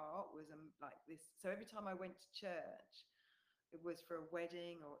my heart was like this. So every time I went to church, it was for a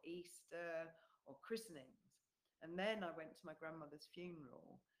wedding or Easter or christenings. And then I went to my grandmother's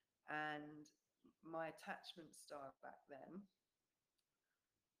funeral, and my attachment style back then,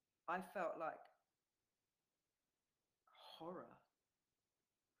 I felt like horror.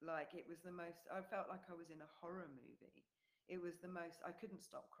 Like, it was the most, I felt like I was in a horror movie. It was the most, I couldn't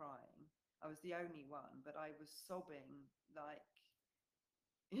stop crying. I was the only one, but I was sobbing like,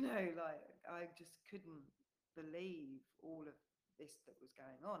 like I just couldn't believe all of this that was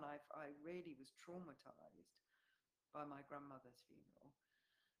going on. I really was traumatized by my grandmother's funeral.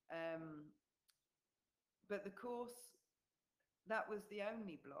 Um, but the course, that was the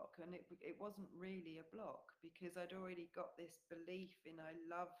only block, and it wasn't really a block because I'd already got this belief in I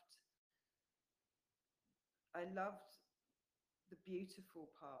loved the beautiful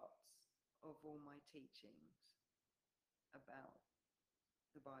parts of all my teachings about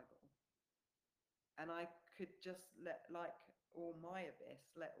the Bible. And I could just like all my abyss,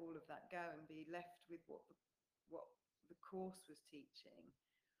 let all of that go and be left with what the course was teaching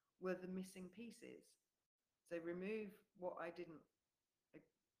were the missing pieces. So remove what I didn't,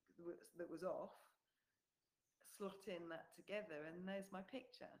 that was off, slot in that together, and there's my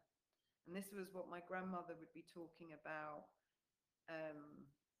picture. And this was what my grandmother would be talking about, um,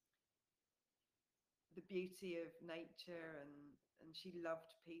 the beauty of nature, and she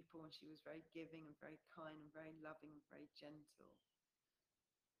loved people, and she was very giving and very kind and very loving and very gentle.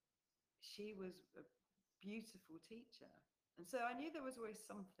 She was a beautiful teacher. And so I knew there was always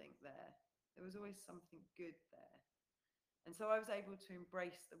something there. There was always something good there. And so I was able to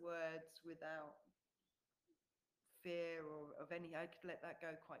embrace the words without fear or of any, I could let that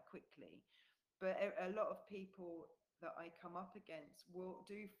go quite quickly. But a lot of people that I come up against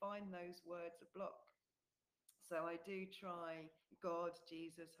do find those words a block. So I do try God,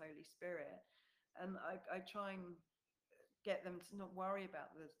 Jesus, Holy Spirit, and I try and get them to not worry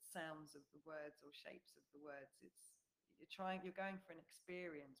about the sounds of the words or shapes of the words. You're going for an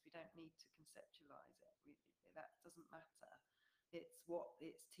experience. We don't need to conceptualize it. That doesn't matter. It's what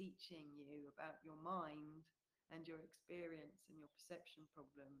it's teaching you about your mind and your experience and your perception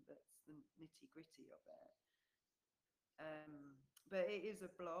problem that's the nitty gritty of it. But it is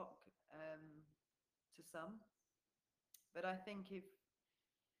a block, to some. But I think if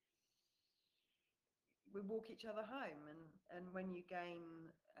we walk each other home, and when you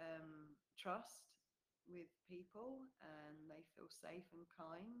gain trust with people and they feel safe and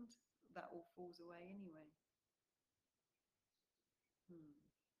kind, that all falls away anyway. Hmm.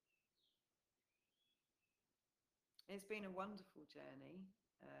 It's been a wonderful journey.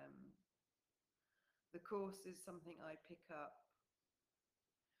 The course is something I pick up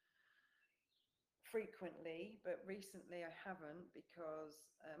frequently, but recently I haven't because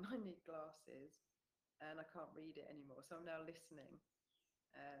I need glasses and I can't read it anymore. So I'm now listening,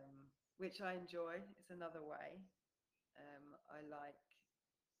 which I enjoy. It's another way. I like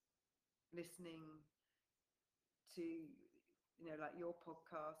listening to, like your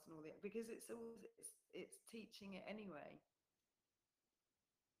podcast and all that, because it's teaching it anyway.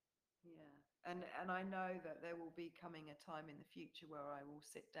 Yeah. And I know that there will be coming a time in the future where I will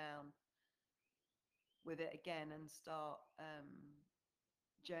sit down with it again and start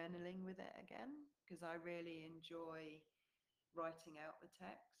journaling with it again, because I really enjoy writing out the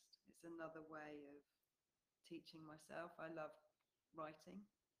text. It's another way of teaching myself. I love writing.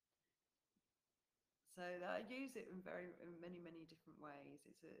 So I use it in many different ways.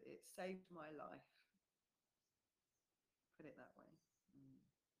 It saved my life, put it that way. Mm,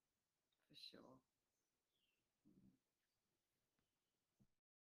 for sure.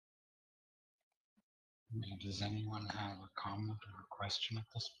 Does anyone have a comment or a question at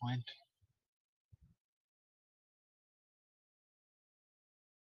this point?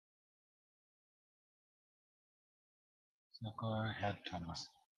 So go ahead, Thomas.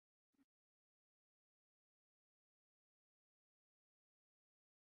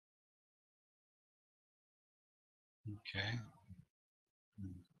 Okay.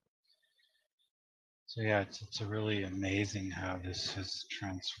 So yeah, it's a really amazing how this has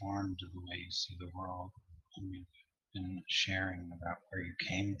transformed the way you see the world. And you've been sharing about where you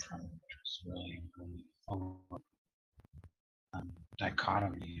came from, which was really full of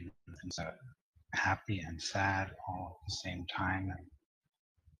dichotomy and so happy and sad all at the same time,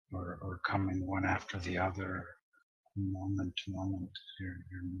 or coming one after the other, moment to moment.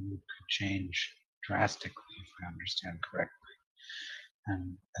 Your mood could change drastically, if I understand correctly,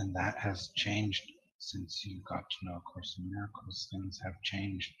 and that has changed since you got to know A Course in Miracles. Things have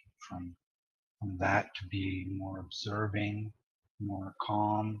changed from that to be more observing, more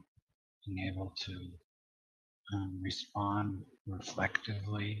calm, being able to respond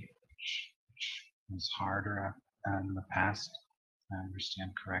reflectively, which was harder in the past, if I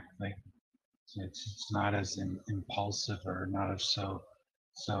understand correctly. So it's not as impulsive, or not as so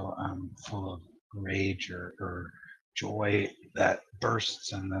full of rage or joy that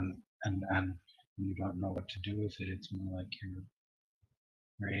bursts and then and you don't know what to do with it. It's more like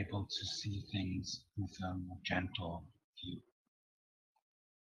We're able to see things with a more gentle view.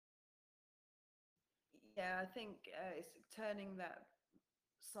 Yeah, I think it's turning that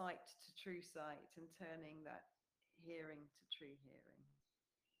sight to true sight and turning that hearing to true hearing.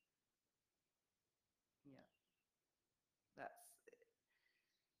 Yeah, that's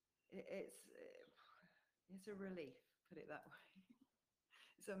it's a relief, put it that way.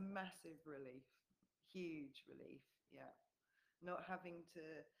 It's a massive relief, huge relief. Yeah, not having to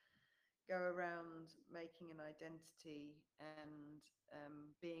go around making an identity and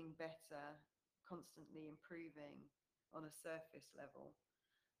being better, constantly improving on a surface level,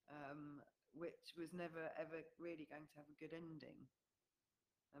 which was never ever really going to have a good ending.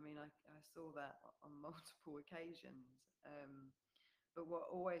 I mean, I saw that on multiple occasions. But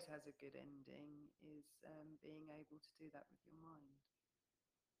what always has a good ending is being able to do that with your mind,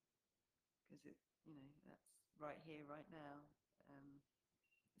 because that's right here, right now. Um,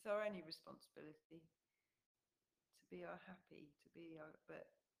 it's our only responsibility to be our happy, to be our, but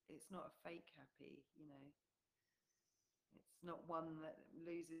it's not a fake happy, It's not one that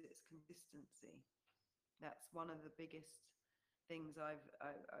loses its consistency. That's one of the biggest things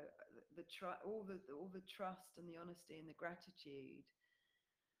all the trust and the honesty and the gratitude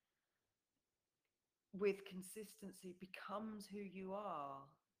with consistency becomes who you are.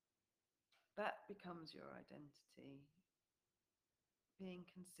 That becomes your identity. Being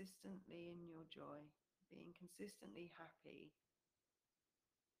consistently in your joy, being consistently happy.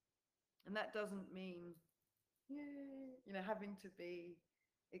 And that doesn't mean, having to be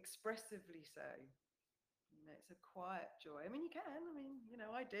expressively so. It's a quiet joy. I mean, you can. I mean,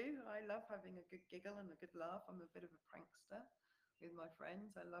 I do. I love having a good giggle and a good laugh. I'm a bit of a prankster with my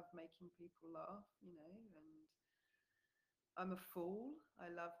friends. I love making people laugh, and I'm a fool. I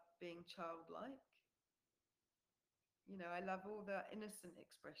love being childlike. I love all the innocent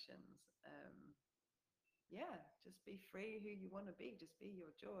expressions. Yeah, just be free who you want to be. Just be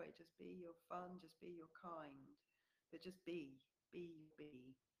your joy. Just be your fun. Just be your kind. But just be. Yeah,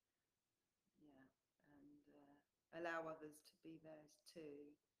 and allow others to be theirs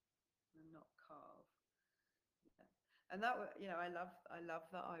too, and not carve. Yeah, and I love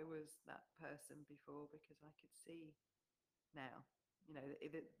that I was that person before, because I could see now.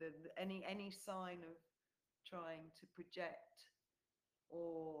 Any sign of trying to project,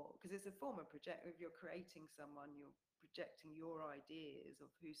 or because it's a form of project, if you're creating someone, you're projecting your ideas of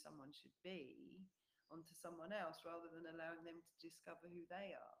who someone should be onto someone else, rather than allowing them to discover who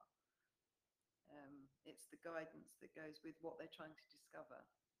they are. It's the guidance that goes with what they're trying to discover,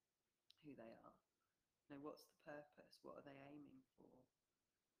 who they are. What's the purpose? What are they aiming for?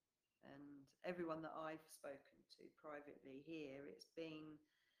 And everyone that I've spoken to privately here, it's been,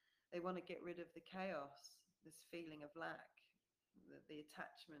 they want to get rid of the chaos, this feeling of lack, the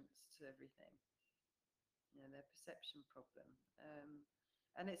attachments to everything, their perception problem.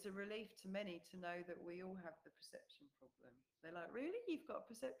 And it's a relief to many to know that we all have the perception problem. They're like, really? You've got a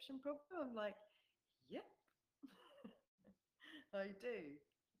perception problem? I'm like, yep, I do.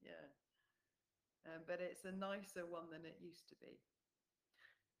 Yeah. But it's a nicer one than it used to be.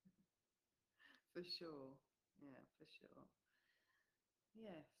 For sure. Yeah, for sure.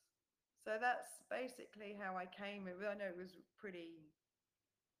 Yes. So that's basically how I came. I know it was pretty,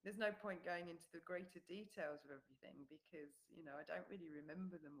 there's no point going into the greater details of everything, because, I don't really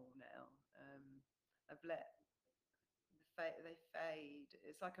remember them all now. I've let they fade.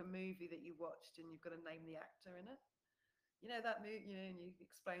 It's like a movie that you watched and you've got to name the actor in it. That movie, and you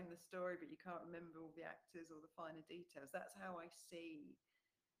explain the story, but you can't remember all the actors or the finer details. That's how I see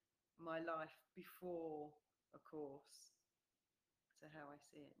my life before a course to how I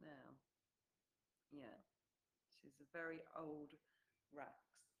see it now. Yeah, she's a very old Rax.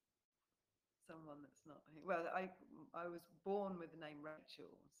 Someone that's not, well, I was born with the name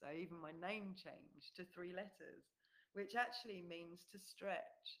Rachel, so even my name changed to 3 letters, which actually means to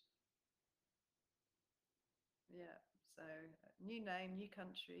stretch. Yeah, so new name, new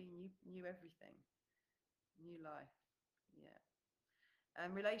country, new everything, new life. Yeah,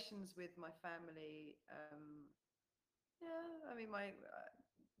 and relations with my family. Yeah, I mean,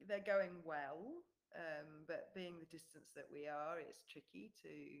 they're going well, but being the distance that we are, it's tricky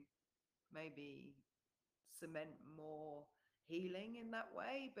to maybe cement more healing in that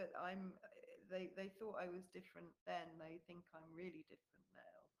way. But they thought I was different then. They think I'm really different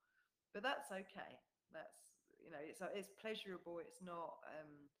now. But that's okay. That's, it's pleasurable. It's not,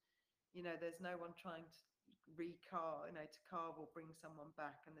 there's no one trying to to carve or bring someone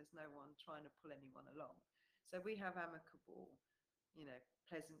back, and there's no one trying to pull anyone along. So we have amicable,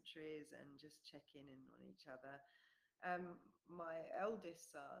 pleasantries and just checking in on each other. My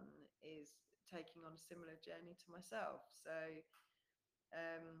eldest son is taking on a similar journey to myself. So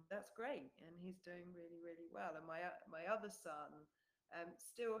that's great, and he's doing really, really well. And my other son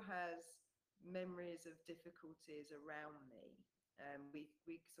still has memories of difficulties around me.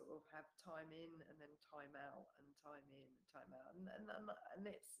 We sort of have time in and then time out and time in and time out, and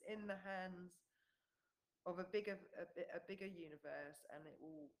it's in the hands of a bigger universe, and it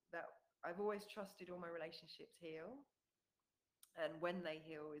will that I've always trusted all my relationships heal, and when they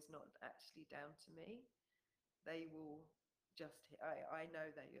heal is not actually down to me. They will just I know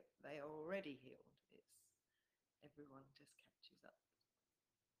they are already healed. It's everyone just catches up.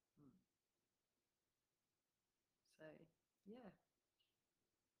 Mm. So yeah,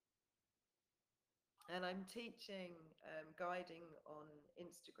 and I'm teaching guiding on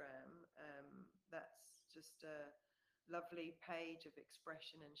Instagram. That's just a lovely page of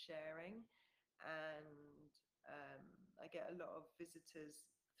expression and sharing, and I get a lot of visitors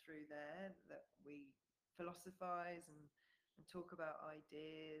through there that we philosophize and talk about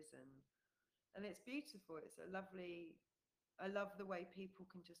ideas, and it's beautiful. It's a lovely. I love the way people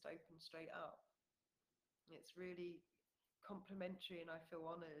can just open straight up. It's really complimentary, and I feel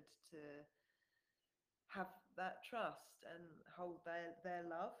honoured to have that trust and hold their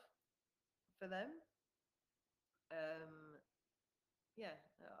love for them. Um, yeah,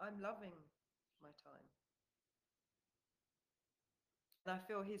 I'm loving my time, and I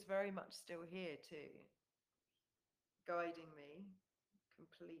feel he's very much still here too, guiding me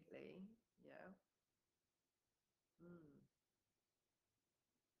completely. Yeah. Mm.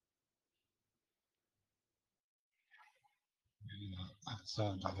 That's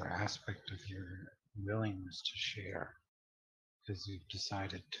another aspect of your willingness to share, because you've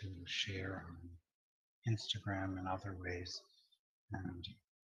decided to share on Instagram and other ways, and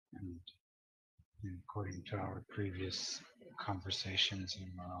and according to our previous conversations,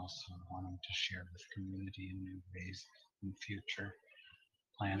 you are also wanting to share with community in new ways in the future,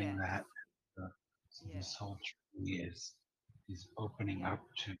 planning Yes. that. Uh, so this Yes. whole journey is opening Yeah. up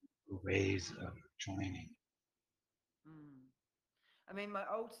to ways of joining. Mm. I mean, my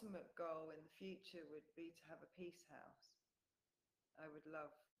ultimate goal in the future would be to have a peace house. I would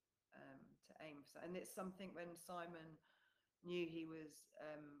love to aim for that. And it's something when Simon knew he was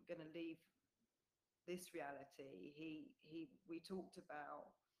going to leave this reality, we talked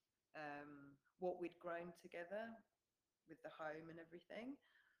about what we'd grown together with the home and everything,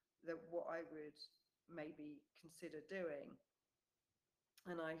 that what I would maybe consider doing.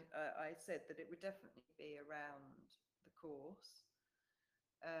 And I said that it would definitely be around the course,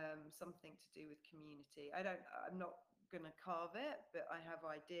 something to do with community. I'm not going to carve it, but I have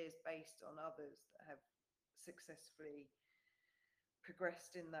ideas based on others that have successfully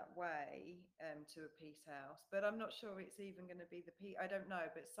progressed in that way to a peace house. But I'm not sure it's even going to be the peace. I don't know,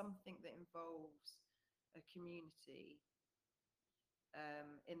 but something that involves a community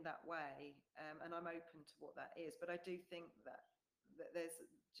in that way, and I'm open to what that is. But I do think that there's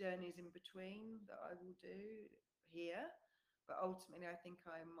journeys in between that I will do here, but ultimately I think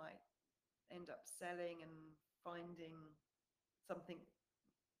I might end up selling and finding something.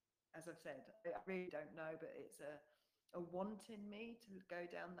 As I've said, I really don't know, but it's a want in me to go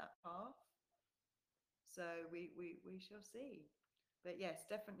down that path. So we shall see. But yes,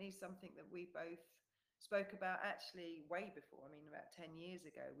 definitely something that we both spoke about actually way before. I mean, about 10 years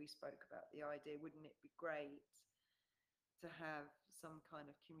ago, we spoke about the idea, wouldn't it be great to have some kind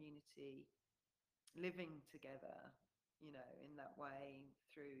of community living together, in that way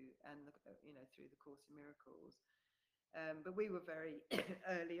through, and through the Course in Miracles. But we were very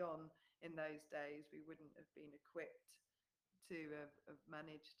early on in those days. We wouldn't have been equipped to have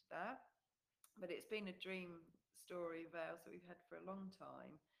managed that. But it's been a dream story of ours that we've had for a long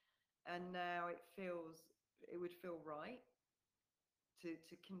time, and now it would feel right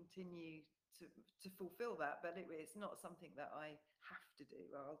to continue to fulfill that. But it's not something that I have to do.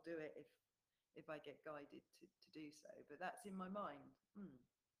 I'll do it if I get guided to do so. But that's in my mind.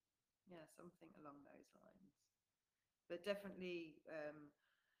 Yeah, something along those lines. But definitely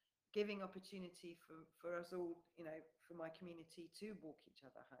giving opportunity for us all, for my community to walk each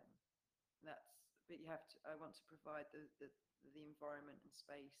other home. But you have to. I want to provide the environment and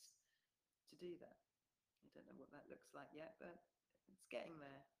space to do that. I don't know what that looks like yet, but it's getting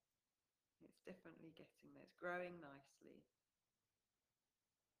there. It's definitely getting there. It's growing nicely,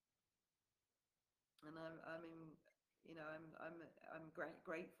 and I'm in. I'm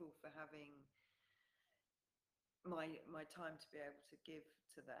grateful for having my time to be able to give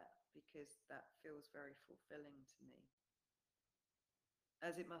to that, because that feels very fulfilling to me,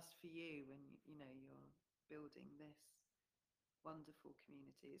 as it must for you when you're building this wonderful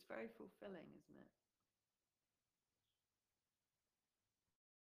community. It's very fulfilling, isn't it?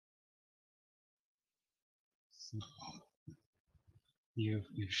 So you've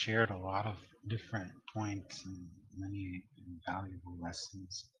shared a lot of different points and many valuable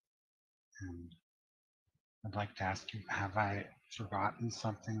lessons. And I'd like to ask you, have I forgotten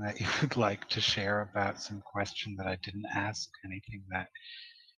something that you would like to share about some question that I didn't ask? Anything that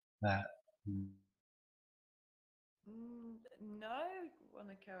No,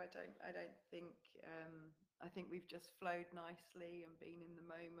 Monica, I don't think. I think we've just flowed nicely and been in the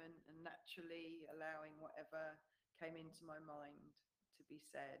moment and naturally allowing whatever came into my mind to be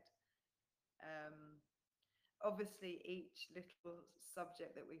said. Um, Obviously, each little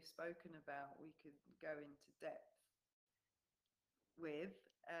subject that we've spoken about, we could go into depth with,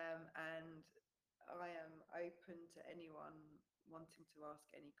 and I am open to anyone wanting to ask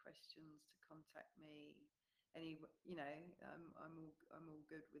any questions to contact me. I'm all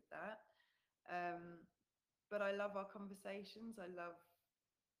good with that. Um, but I love our conversations. I love,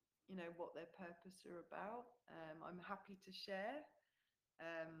 what their purpose are about. I'm happy to share.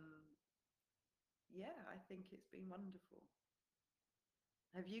 Um, yeah, I think it's been wonderful.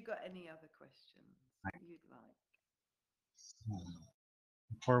 Have you got any other questions you'd like?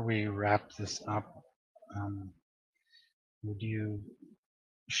 before we wrap this up, would you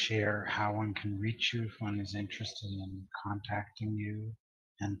share how one can reach you if one is interested in contacting you?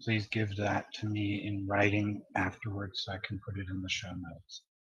 And please give that to me in writing afterwards so I can put it in the show notes.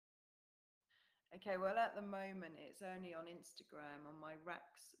 Okay, well, at the moment, it's only on Instagram on my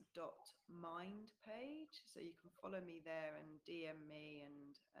rax.mind page. So you can follow me there and DM me,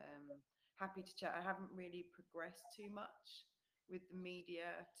 and happy to chat. I haven't really progressed too much with the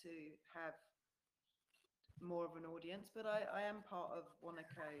media to have more of an audience, but I am part of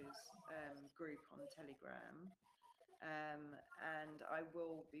Wanako's group on Telegram. And I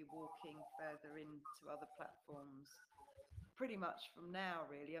will be walking further into other platforms pretty much from now,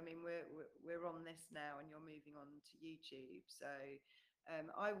 really. I mean, we're on this now and you're moving on to YouTube, so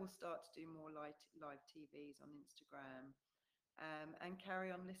I will start to do more live TVs on Instagram, and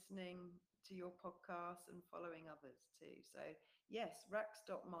carry on listening to your podcast and following others too. So yes,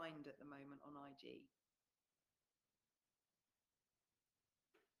 rax.mind at the moment on IG.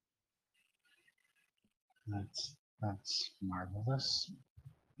 That's marvelous.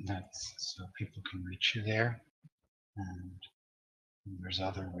 That's so people can reach you there, and there's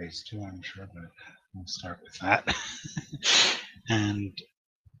other ways too, I'm sure, but we'll start with that. And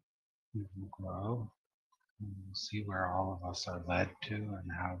we will grow, and we'll see where all of us are led to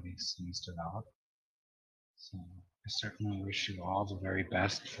and how these things develop. So I certainly wish you all the very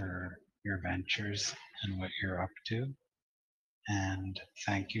best for your ventures and what you're up to. And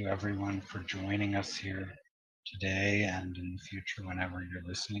thank you everyone for joining us here today and in the future whenever you're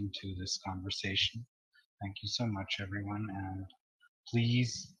listening to this conversation. Thank you so much, everyone. And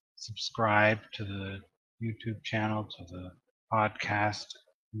please subscribe to the YouTube channel, to the podcast,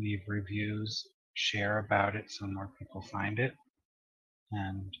 leave reviews, share about it so more people find it.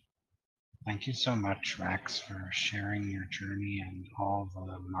 And thank you so much, Rax, for sharing your journey and all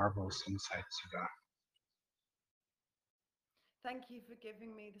the marvelous insights you got. Thank you for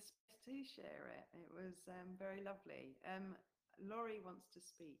giving me the space to share it. It was very lovely. Laurie wants to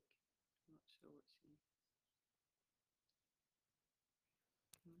speak. I'm not sure what she.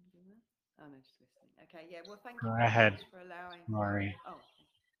 Can I do that? Oh no, she's listening. Okay, yeah. Well, thank you Go very ahead, much for allowing. Laurie. Oh,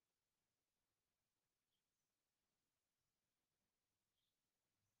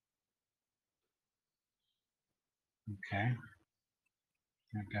 Okay.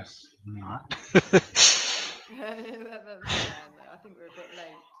 I guess not. that's fine. I think we're a bit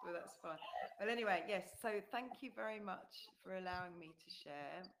late, but that's fine. Well, anyway, yes. So thank you very much for allowing me to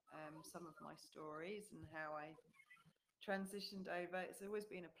share some of my stories and how I transitioned over. It's always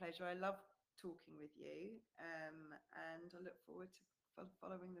been a pleasure. I love talking with you, and I look forward to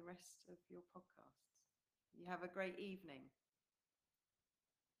following the rest of your podcasts. You have a great evening.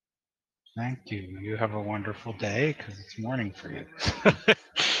 Thank you. You have a wonderful day because it's morning for you.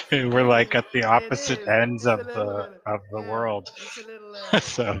 Well, We're like at the it opposite is. ends It's of a little the early. Yeah, world. it's a little early.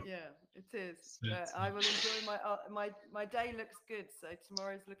 So Yeah, it is. But I will enjoy my day. Looks good. So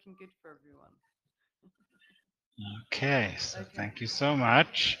tomorrow's looking good for everyone. okay. So Okay. thank you so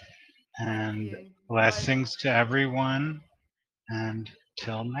much, Thank and you. Bye. blessings to everyone. And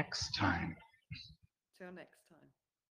till next time. Till next